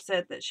 She's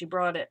upset that she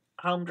brought it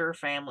home to her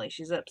family.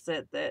 She's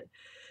upset that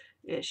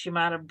she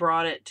might have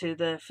brought it to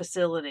the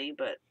facility.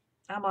 But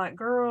I'm like,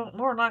 girl,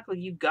 more likely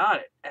you got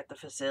it at the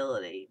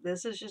facility.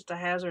 This is just a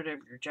hazard of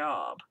your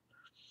job.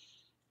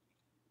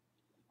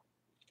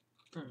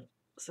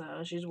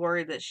 So she's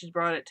worried that she's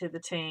brought it to the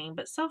team.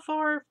 But so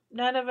far,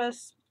 none of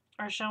us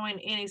are showing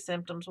any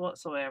symptoms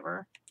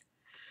whatsoever.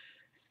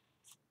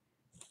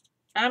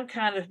 I'm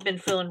kind of been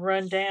feeling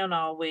run down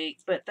all week,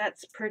 but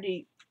that's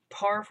pretty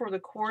par for the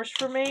course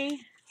for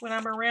me when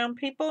I'm around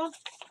people.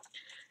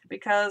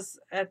 Because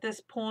at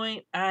this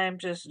point, I'm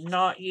just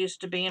not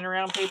used to being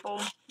around people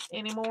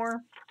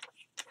anymore.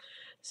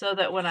 So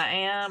that when I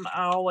am,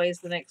 I always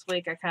the next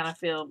week I kind of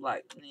feel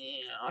like,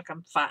 like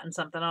I'm fighting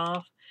something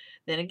off.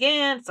 Then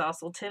again, it's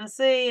also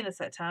Tennessee and it's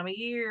that time of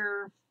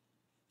year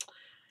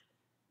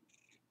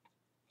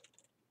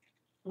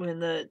when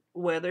the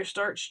weather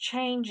starts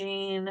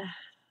changing.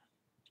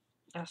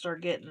 I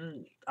start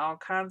getting all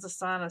kinds of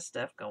sinus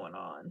stuff going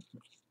on.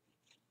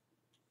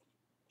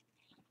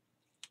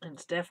 And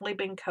it's definitely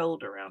been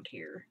cold around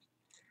here.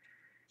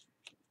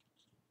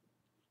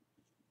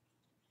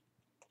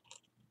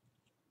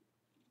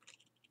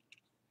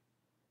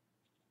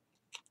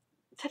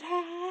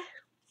 Ta-da!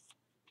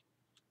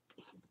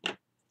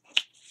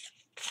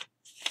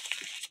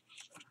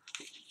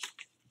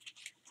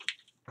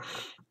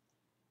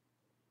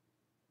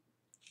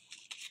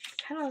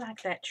 Kind of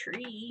like that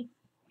tree.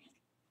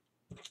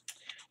 But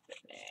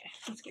nah,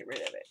 let's get rid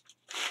of it.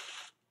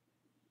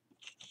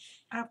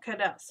 I've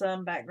cut out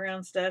some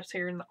background stuffs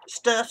here and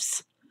there.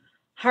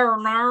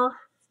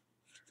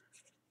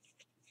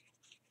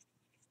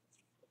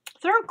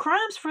 Throw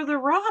crumbs for the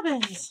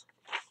robins.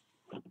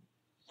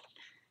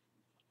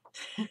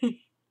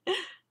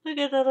 Look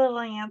at the little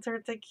ants,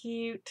 aren't they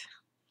cute?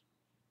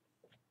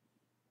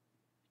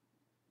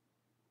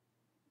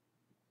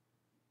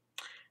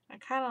 I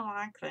kind of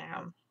like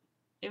them,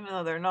 even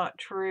though they're not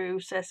true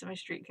Sesame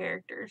Street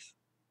characters.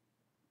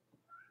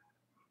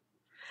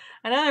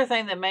 Another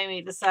thing that made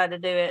me decide to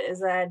do it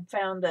is I had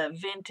found a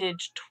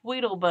vintage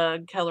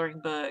Tweedlebug coloring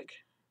book.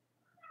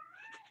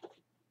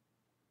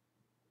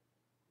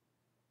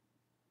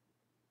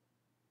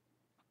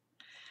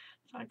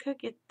 I could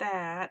get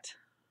that.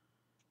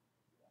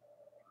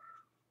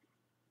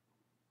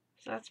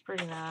 So that's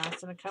pretty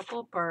nice. And a couple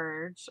of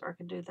birds. Or I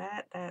could do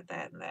that, and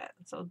that.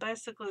 So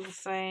basically the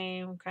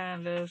same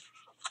kind of.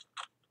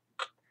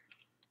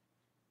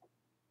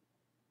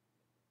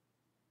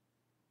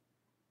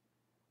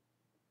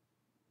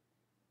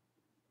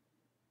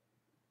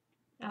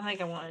 I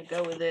think I want to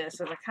go with this.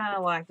 And I kind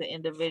of like the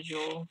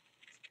individual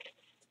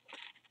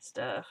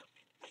stuff.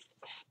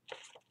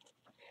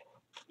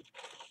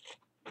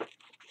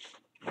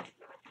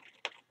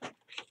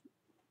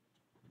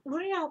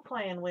 What are y'all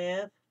playing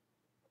with?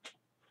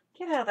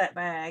 Get out of that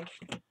bag.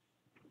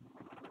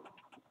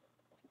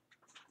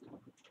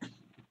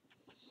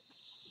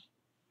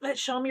 Let's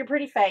show them your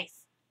pretty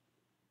face.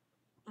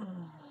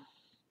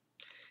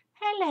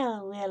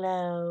 Hello,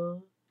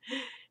 Willow.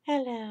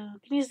 Hello.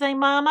 Can you say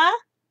mama?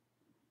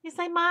 You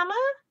say mama?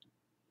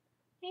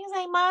 You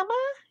say mama?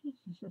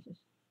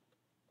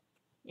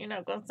 You're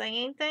not going to say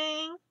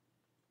anything?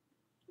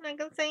 You're not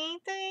going to say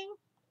anything?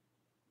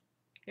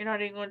 You're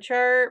not even going to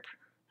chirp?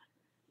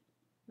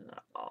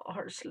 Oh,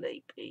 her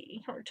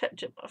sleepy. Her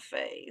touching my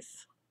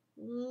face.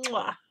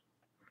 Mwah.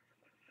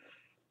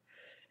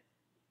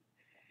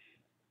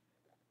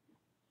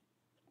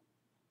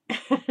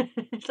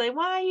 Say,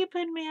 why are you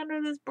putting me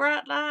under this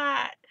bright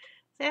light?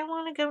 Say, I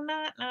want to go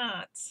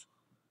night-nights.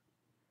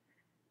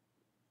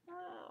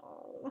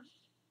 Oh.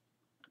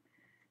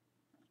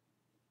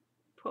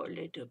 Poor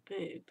little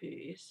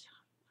babies.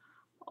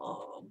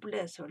 Oh,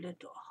 bless her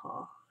little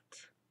heart.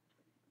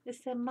 You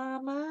say,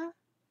 Mama?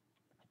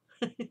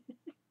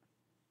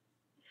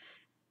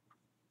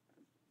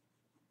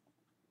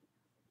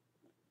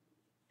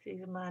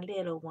 She's my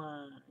little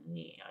one.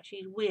 Yeah,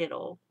 she's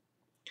whittle.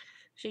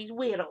 She's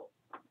whittle.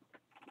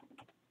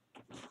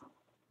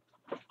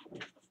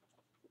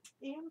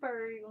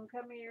 Amber, you gonna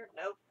come here?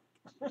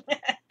 Nope.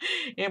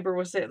 Amber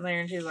was sitting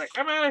there and she's like,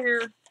 I'm out of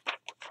here.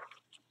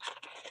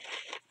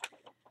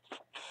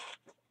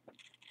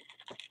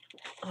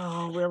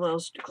 Oh,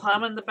 Willow's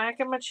climbing the back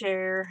of my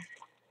chair.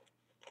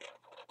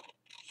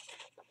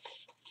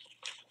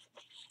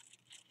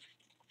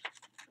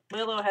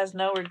 Willow has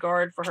no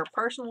regard for her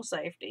personal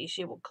safety.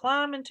 She will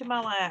climb into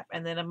my lap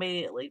and then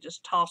immediately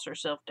just toss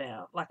herself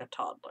down like a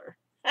toddler.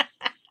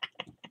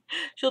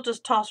 She'll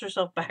just toss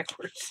herself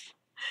backwards.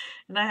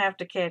 And I have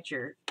to catch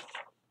her.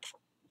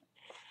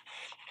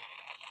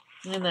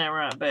 Isn't that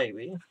right,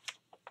 baby?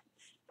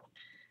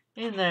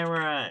 Isn't that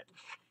right?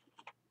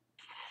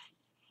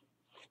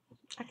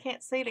 I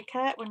can't see the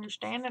cat when you're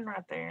standing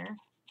right there.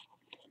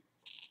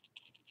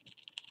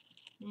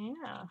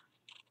 Yeah.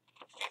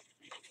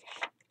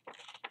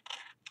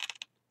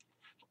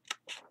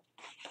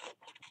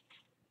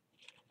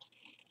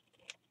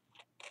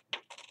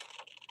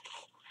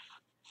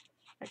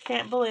 I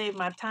can't believe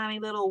my tiny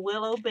little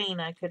Willow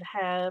Beana could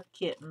have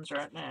kittens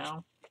right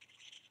now.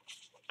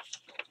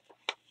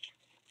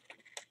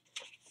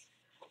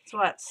 That's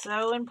why it's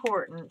so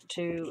important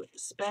to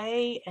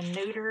spay and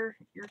neuter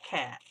your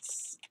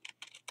cats.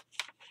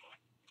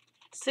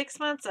 6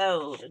 months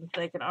old and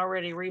they can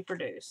already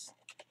reproduce.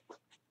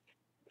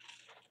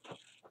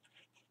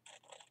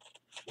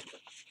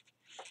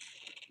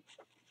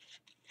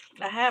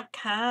 I have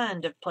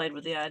kind of played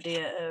with the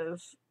idea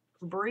of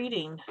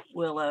breeding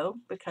Willow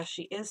because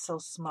she is so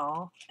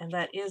small, and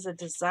that is a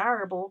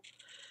desirable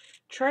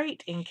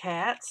trait in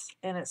cats,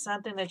 and it's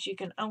something that you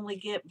can only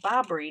get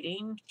by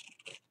breeding.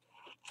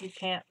 You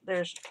can't,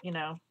 there's,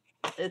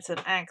 it's an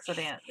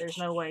accident. There's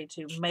no way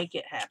to make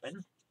it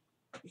happen.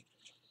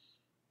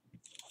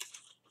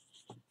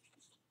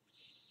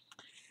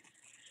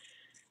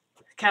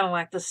 kind of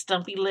like the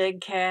stumpy leg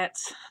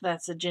cats.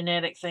 That's a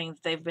genetic thing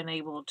that they've been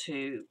able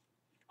to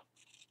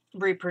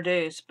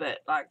reproduce. But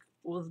like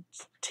with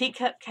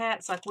teacup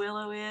cats like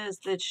Willow is,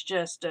 it's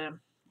just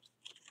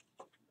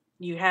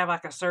you have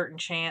like a certain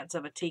chance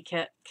of a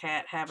teacup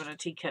cat having a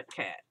teacup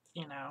cat,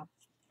 you know.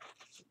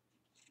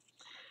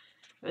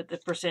 But the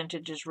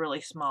percentage is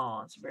really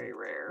small. It's very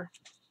rare.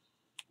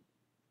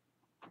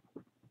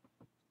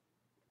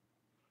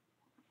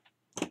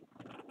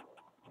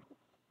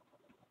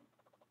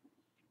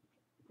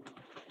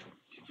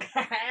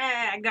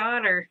 I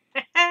got her.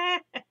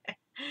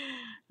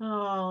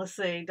 Oh, let's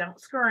see. Don't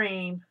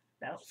scream.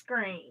 Don't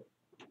scream.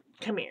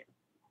 Come here.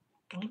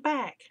 Come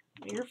back.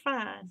 You're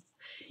fine.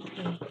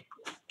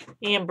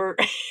 Amber.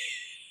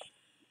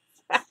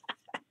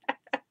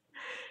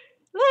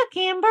 Look,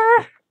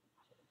 Amber.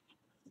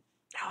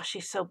 Oh,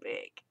 she's so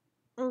big.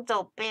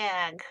 So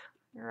big.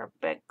 You're a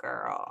big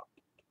girl.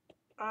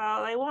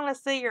 Oh, they want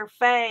to see your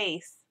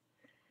face,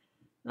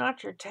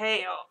 not your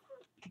tail.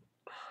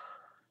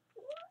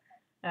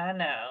 I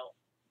know.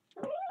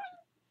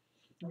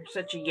 You're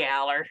such a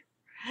yowler.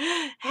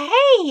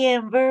 Hey,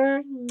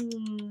 Amber.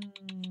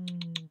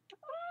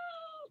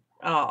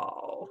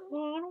 Oh,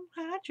 don't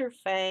hide your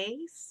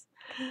face.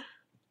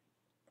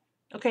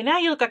 Okay, now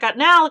you look like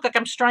I look like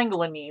I'm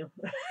strangling you.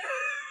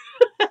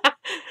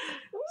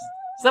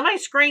 Somebody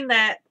screen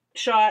that,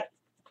 shot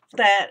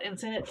that, and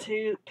send it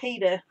to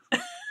PETA.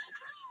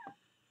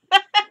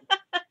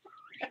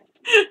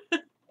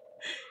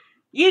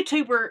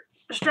 YouTuber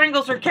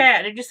strangles her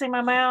cat. Did you see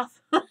my mouth?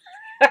 I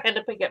had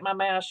to pick up my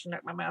mouse. She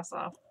knocked my mouse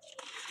off.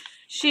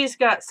 She's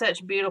got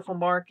such beautiful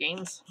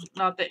markings.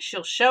 Not that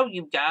she'll show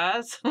you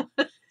guys.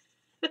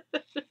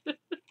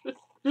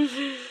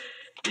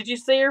 Did you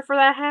see her for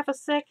that half a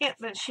second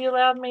that she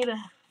allowed me to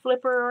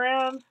flip her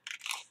around?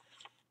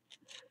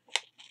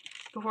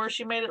 Before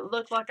she made it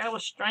look like I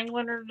was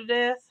strangling her to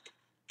death.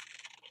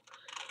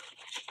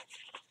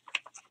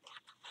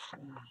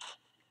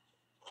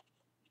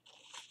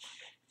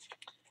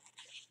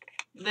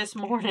 This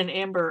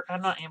morning,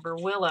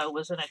 Willow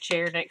was in a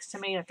chair next to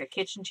me, like a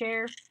kitchen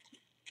chair.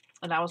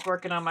 And I was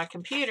working on my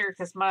computer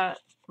because my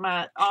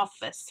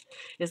office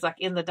is like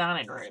in the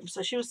dining room.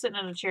 So she was sitting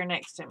in a chair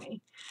next to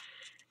me.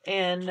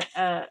 And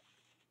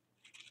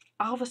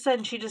all of a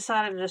sudden she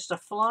decided just to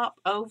flop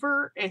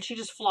over. And she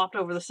just flopped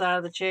over the side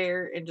of the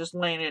chair and just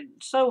landed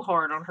so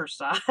hard on her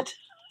side.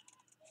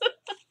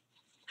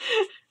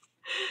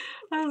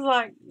 I was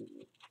like,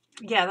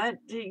 yeah,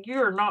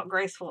 you're not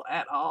graceful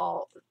at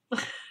all.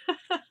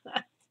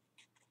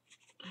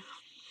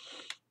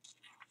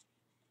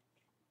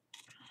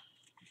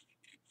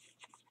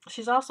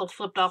 She's also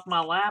flipped off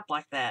my lap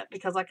like that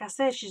because, like I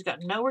said, she's got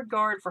no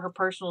regard for her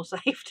personal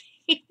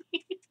safety.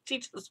 She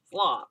just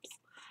flops.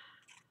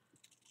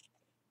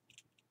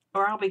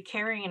 Or I'll be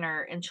carrying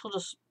her and she'll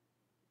just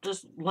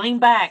lean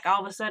back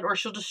all of a sudden, or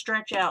she'll just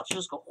stretch out. She'll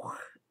just go.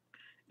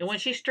 And when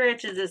she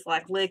stretches, it's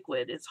like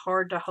liquid. It's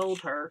hard to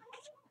hold her.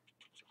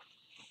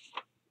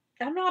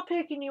 I'm not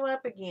picking you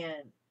up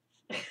again.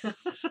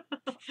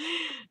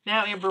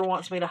 Now Amber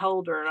wants me to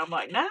hold her, and I'm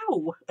like,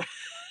 no.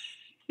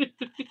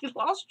 You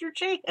lost your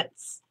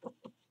chance. I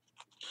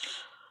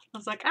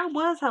was like, I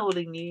was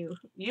holding you.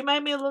 You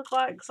made me look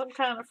like some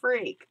kind of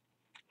freak.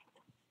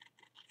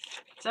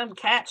 Some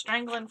cat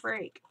strangling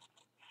freak.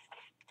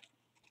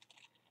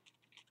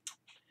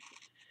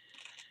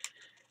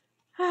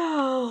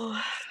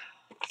 Oh.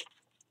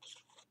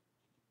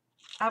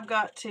 I've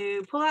got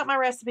to pull out my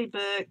recipe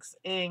books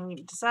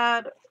and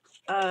decide,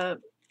 well,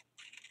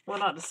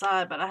 not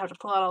decide, but I have to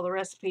pull out all the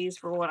recipes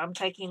for what I'm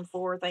taking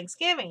for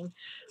Thanksgiving.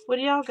 What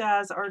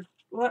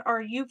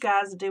are you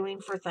guys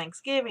doing for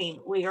Thanksgiving?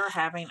 We are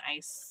having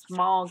a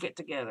small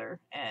get-together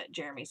at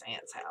Jeremy's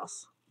aunt's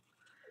house.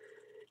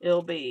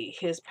 It'll be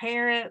his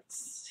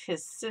parents,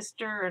 his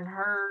sister, and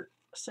her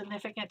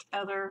significant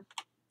other,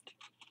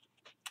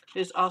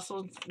 who's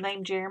also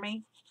named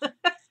Jeremy,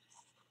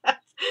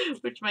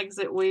 which makes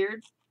it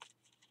weird.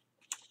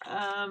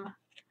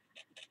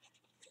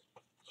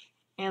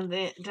 And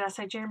then, did I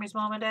say Jeremy's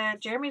mom and dad?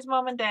 Jeremy's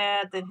mom and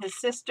dad, then his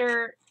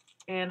sister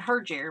and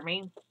her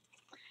Jeremy,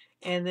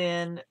 and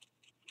then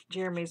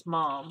Jeremy's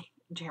mom's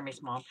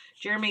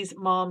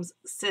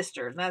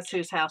sister. And that's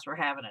whose house we're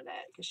having it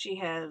at. Because she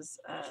has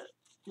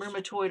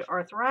rheumatoid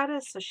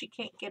arthritis, so she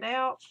can't get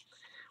out.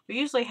 We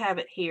usually have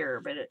it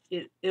here, but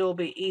it'll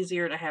be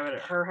easier to have it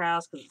at her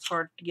house because it's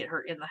hard to get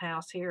her in the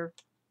house here.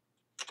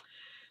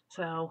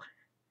 So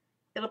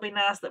it'll be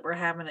nice that we're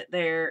having it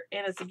there,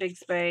 and it's a big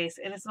space,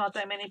 and it's not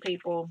that many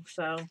people,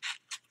 so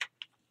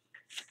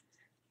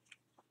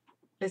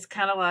it's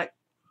kind of like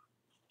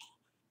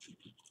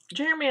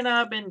Jeremy and I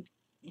have been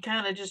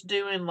kind of just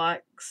doing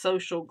like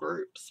social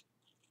groups.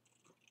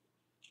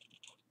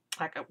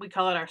 Like we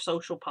call it our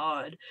social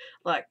pod.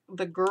 Like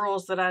the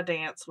girls that I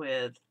dance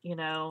with, you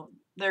know,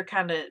 they're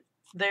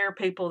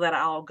people that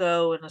I'll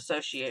go and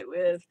associate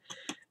with.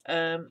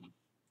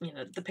 You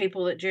know, the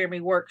people that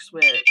Jeremy works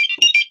with.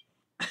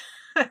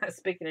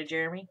 Speaking of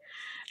Jeremy.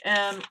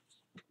 And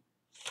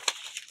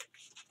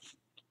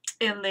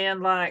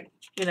then like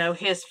you know,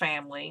 his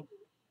family,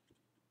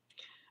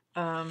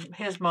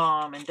 his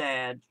mom and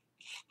dad,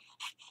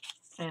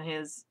 and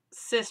his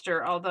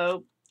sister,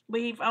 although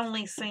we've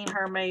only seen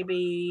her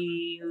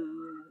maybe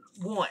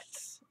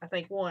once, I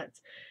think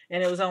once,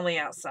 and it was only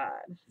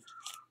outside.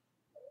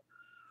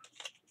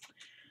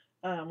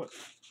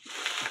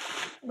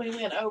 We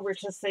went over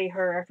to see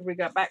her after we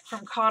got back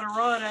from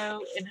Colorado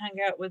and hung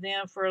out with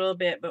them for a little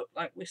bit, but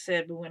like we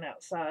said, we went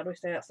outside. We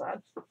stayed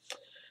outside.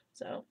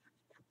 So,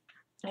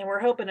 and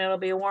we're hoping it'll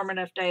be a warm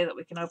enough day that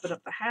we can open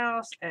up the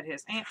house at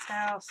his aunt's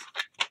house.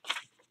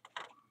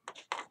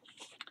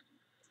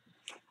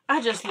 I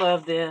just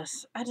love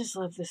this. I just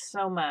love this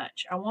so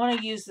much. I want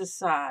to use this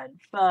side,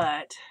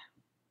 but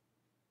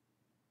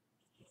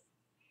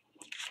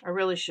I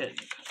really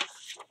shouldn't.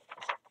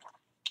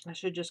 I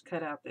should just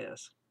cut out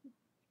this.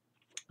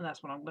 And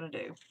that's what I'm going to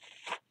do.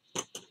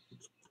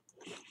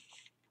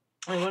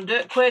 I'm going to do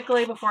it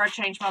quickly before I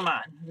change my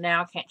mind.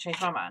 Now I can't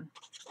change my mind.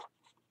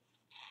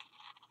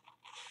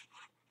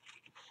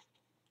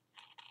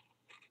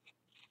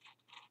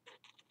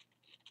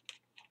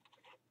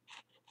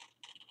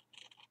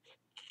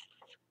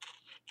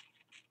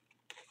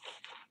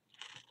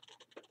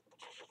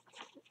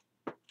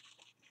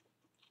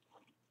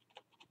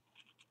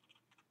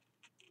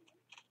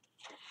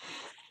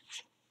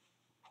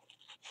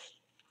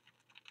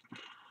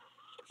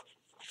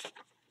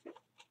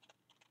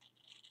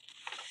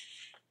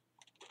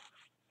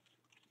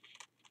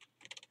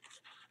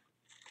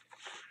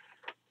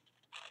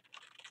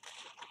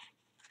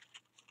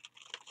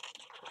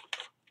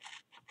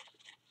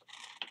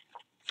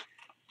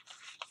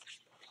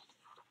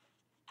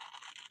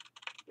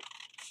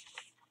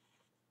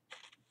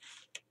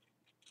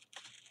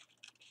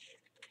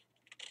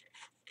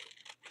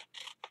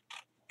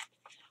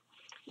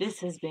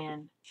 This has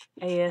been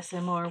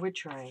ASMR with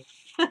Trey.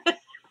 I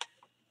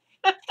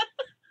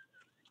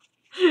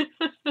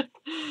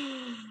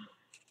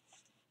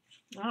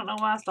don't know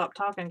why I stopped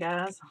talking,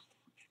 guys.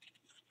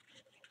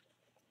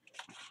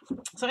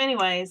 So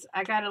anyways,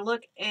 I got to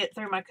look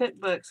through my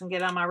cookbooks and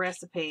get on my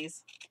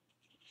recipes.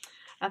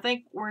 I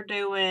think we're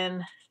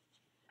doing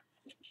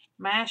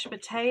mashed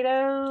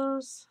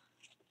potatoes.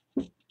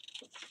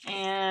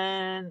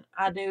 And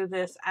I do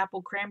this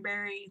apple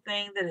cranberry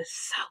thing that is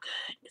so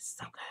good. It's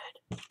so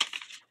good.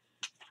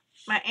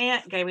 My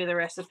aunt gave me the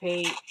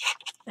recipe,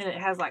 and it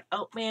has like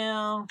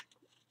oatmeal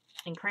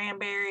and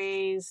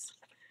cranberries,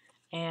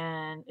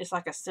 and it's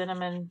like a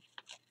cinnamon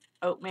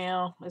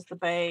oatmeal is the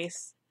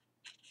base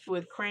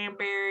with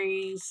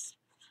cranberries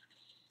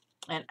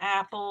and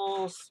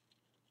apples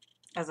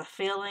as a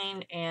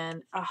filling,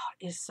 and oh,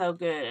 it's so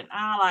good. And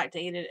I like to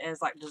eat it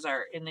as like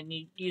dessert, and then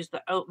you use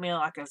the oatmeal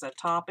like as a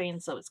topping,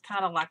 so it's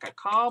kind of like a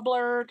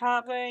cobbler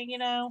type thing, you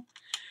know.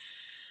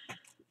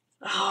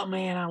 Oh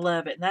man, I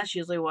love it. And that's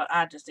usually what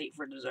I just eat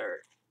for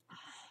dessert.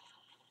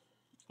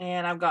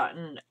 And I've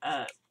gotten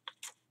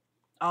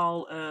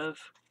all of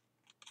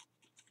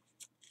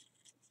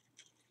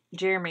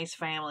Jeremy's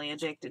family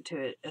addicted to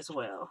it as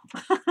well.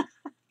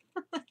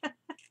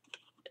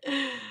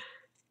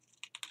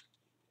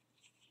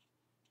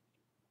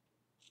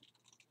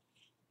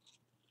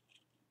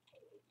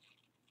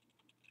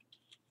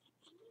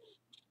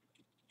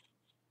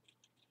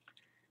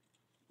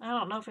 I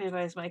don't know if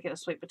anybody's making a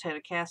sweet potato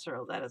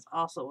casserole. That is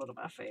also one of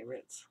my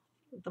favorites.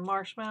 The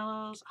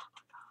marshmallows. Oh my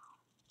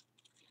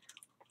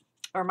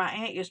God. Or my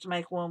aunt used to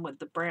make one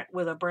with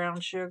a brown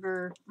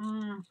sugar.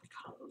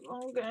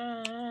 So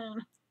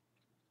good.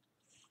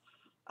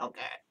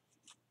 Okay.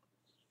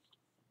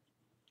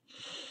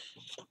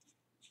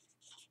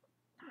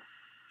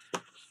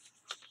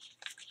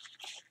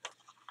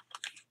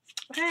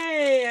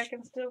 Hey, I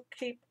can still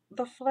keep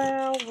the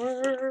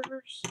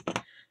flowers.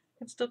 I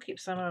can still keep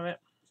some of it.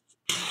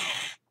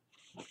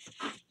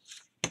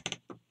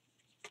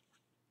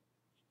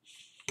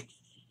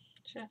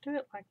 Should I do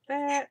it like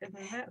that and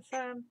then that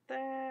side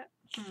that?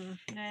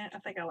 Nah, I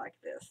think I like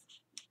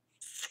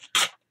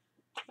this.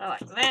 I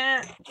like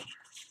that.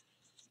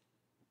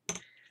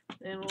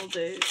 Then we'll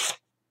do,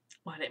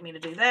 well, I didn't mean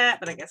to do that,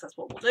 but I guess that's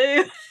what we'll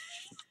do.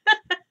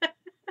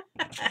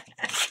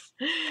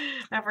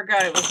 I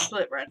forgot it was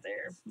split right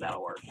there.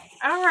 That'll work.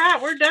 All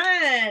right, we're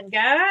done,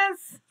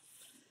 guys.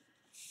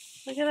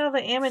 Look at all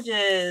the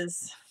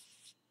images.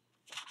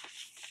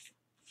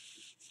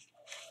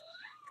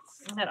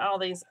 And all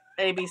these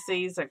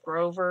ABCs at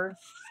Grover.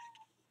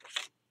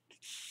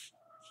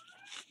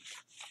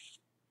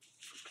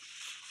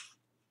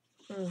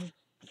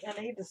 I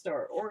need to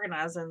start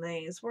organizing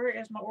these. Where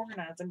is my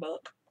organizing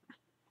book?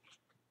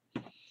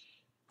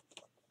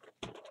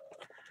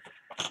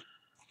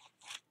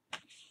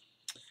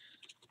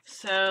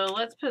 So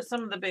let's put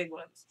some of the big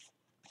ones.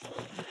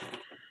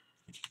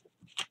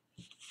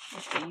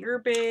 Let's see, you're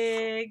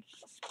big.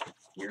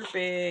 You're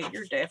big.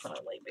 You're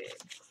definitely big.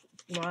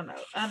 Well,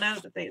 I know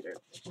that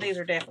these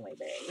are definitely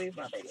big. These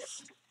are my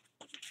biggest.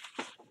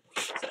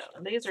 So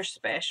these are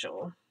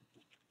special.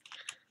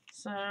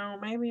 So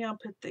maybe I'll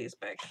put these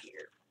back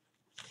here.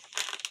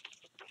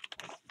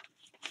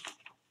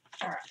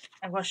 All right,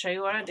 I'm going to show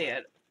you what I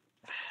did.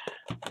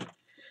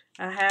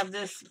 I have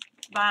this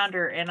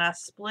binder and I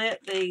split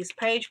these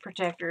page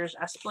protectors.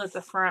 I split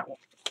the front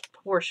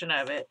portion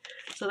of it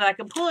so that I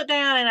can pull it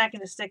down and I can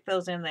just stick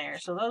those in there.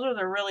 So those are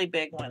the really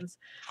big ones.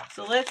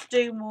 So let's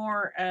do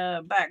more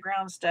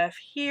background stuff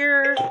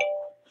here.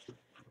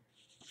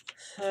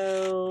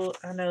 So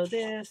I know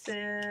this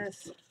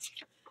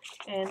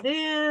and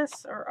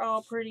this are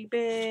all pretty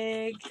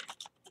big.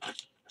 I'm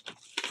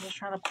just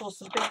trying to pull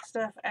some big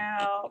stuff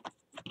out.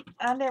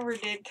 I never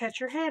did cut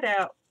your head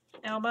out,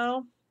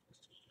 Elmo.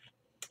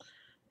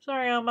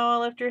 Sorry, Elmo, I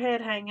left your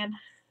head hanging.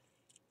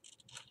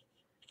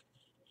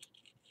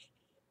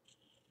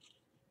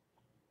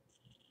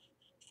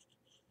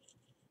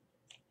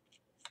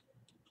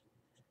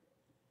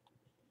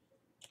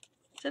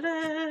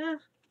 Ta-da!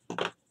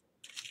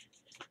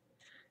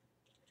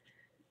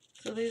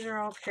 So these are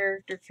all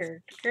character.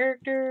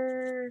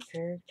 Character.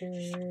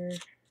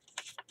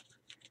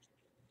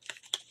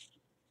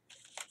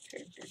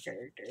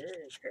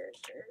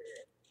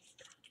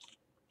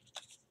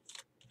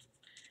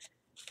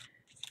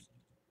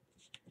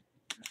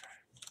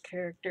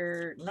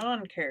 Character,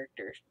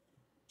 non-character.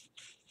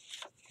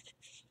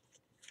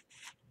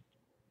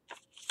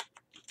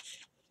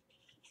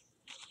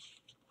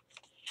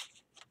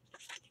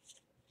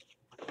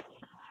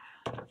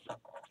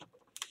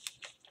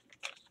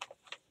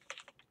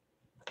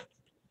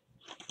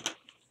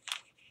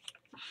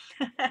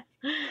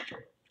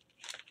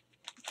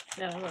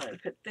 Now I'm going to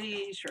put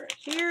these right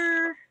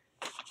here.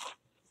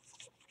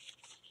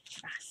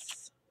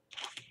 Nice.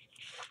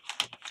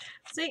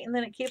 See, and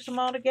then it keeps them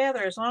all together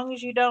as long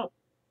as you don't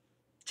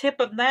tip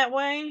them that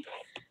way.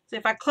 So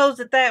if I close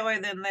it that way,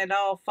 then they'd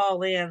all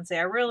fall in. See,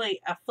 I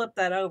flipped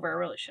that over. I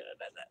really should have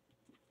done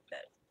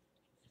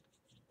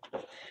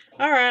that.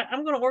 Alright,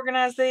 I'm going to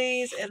organize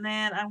these and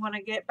then I'm going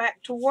to get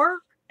back to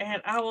work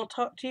and I will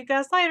talk to you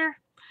guys later.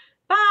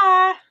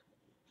 Bye!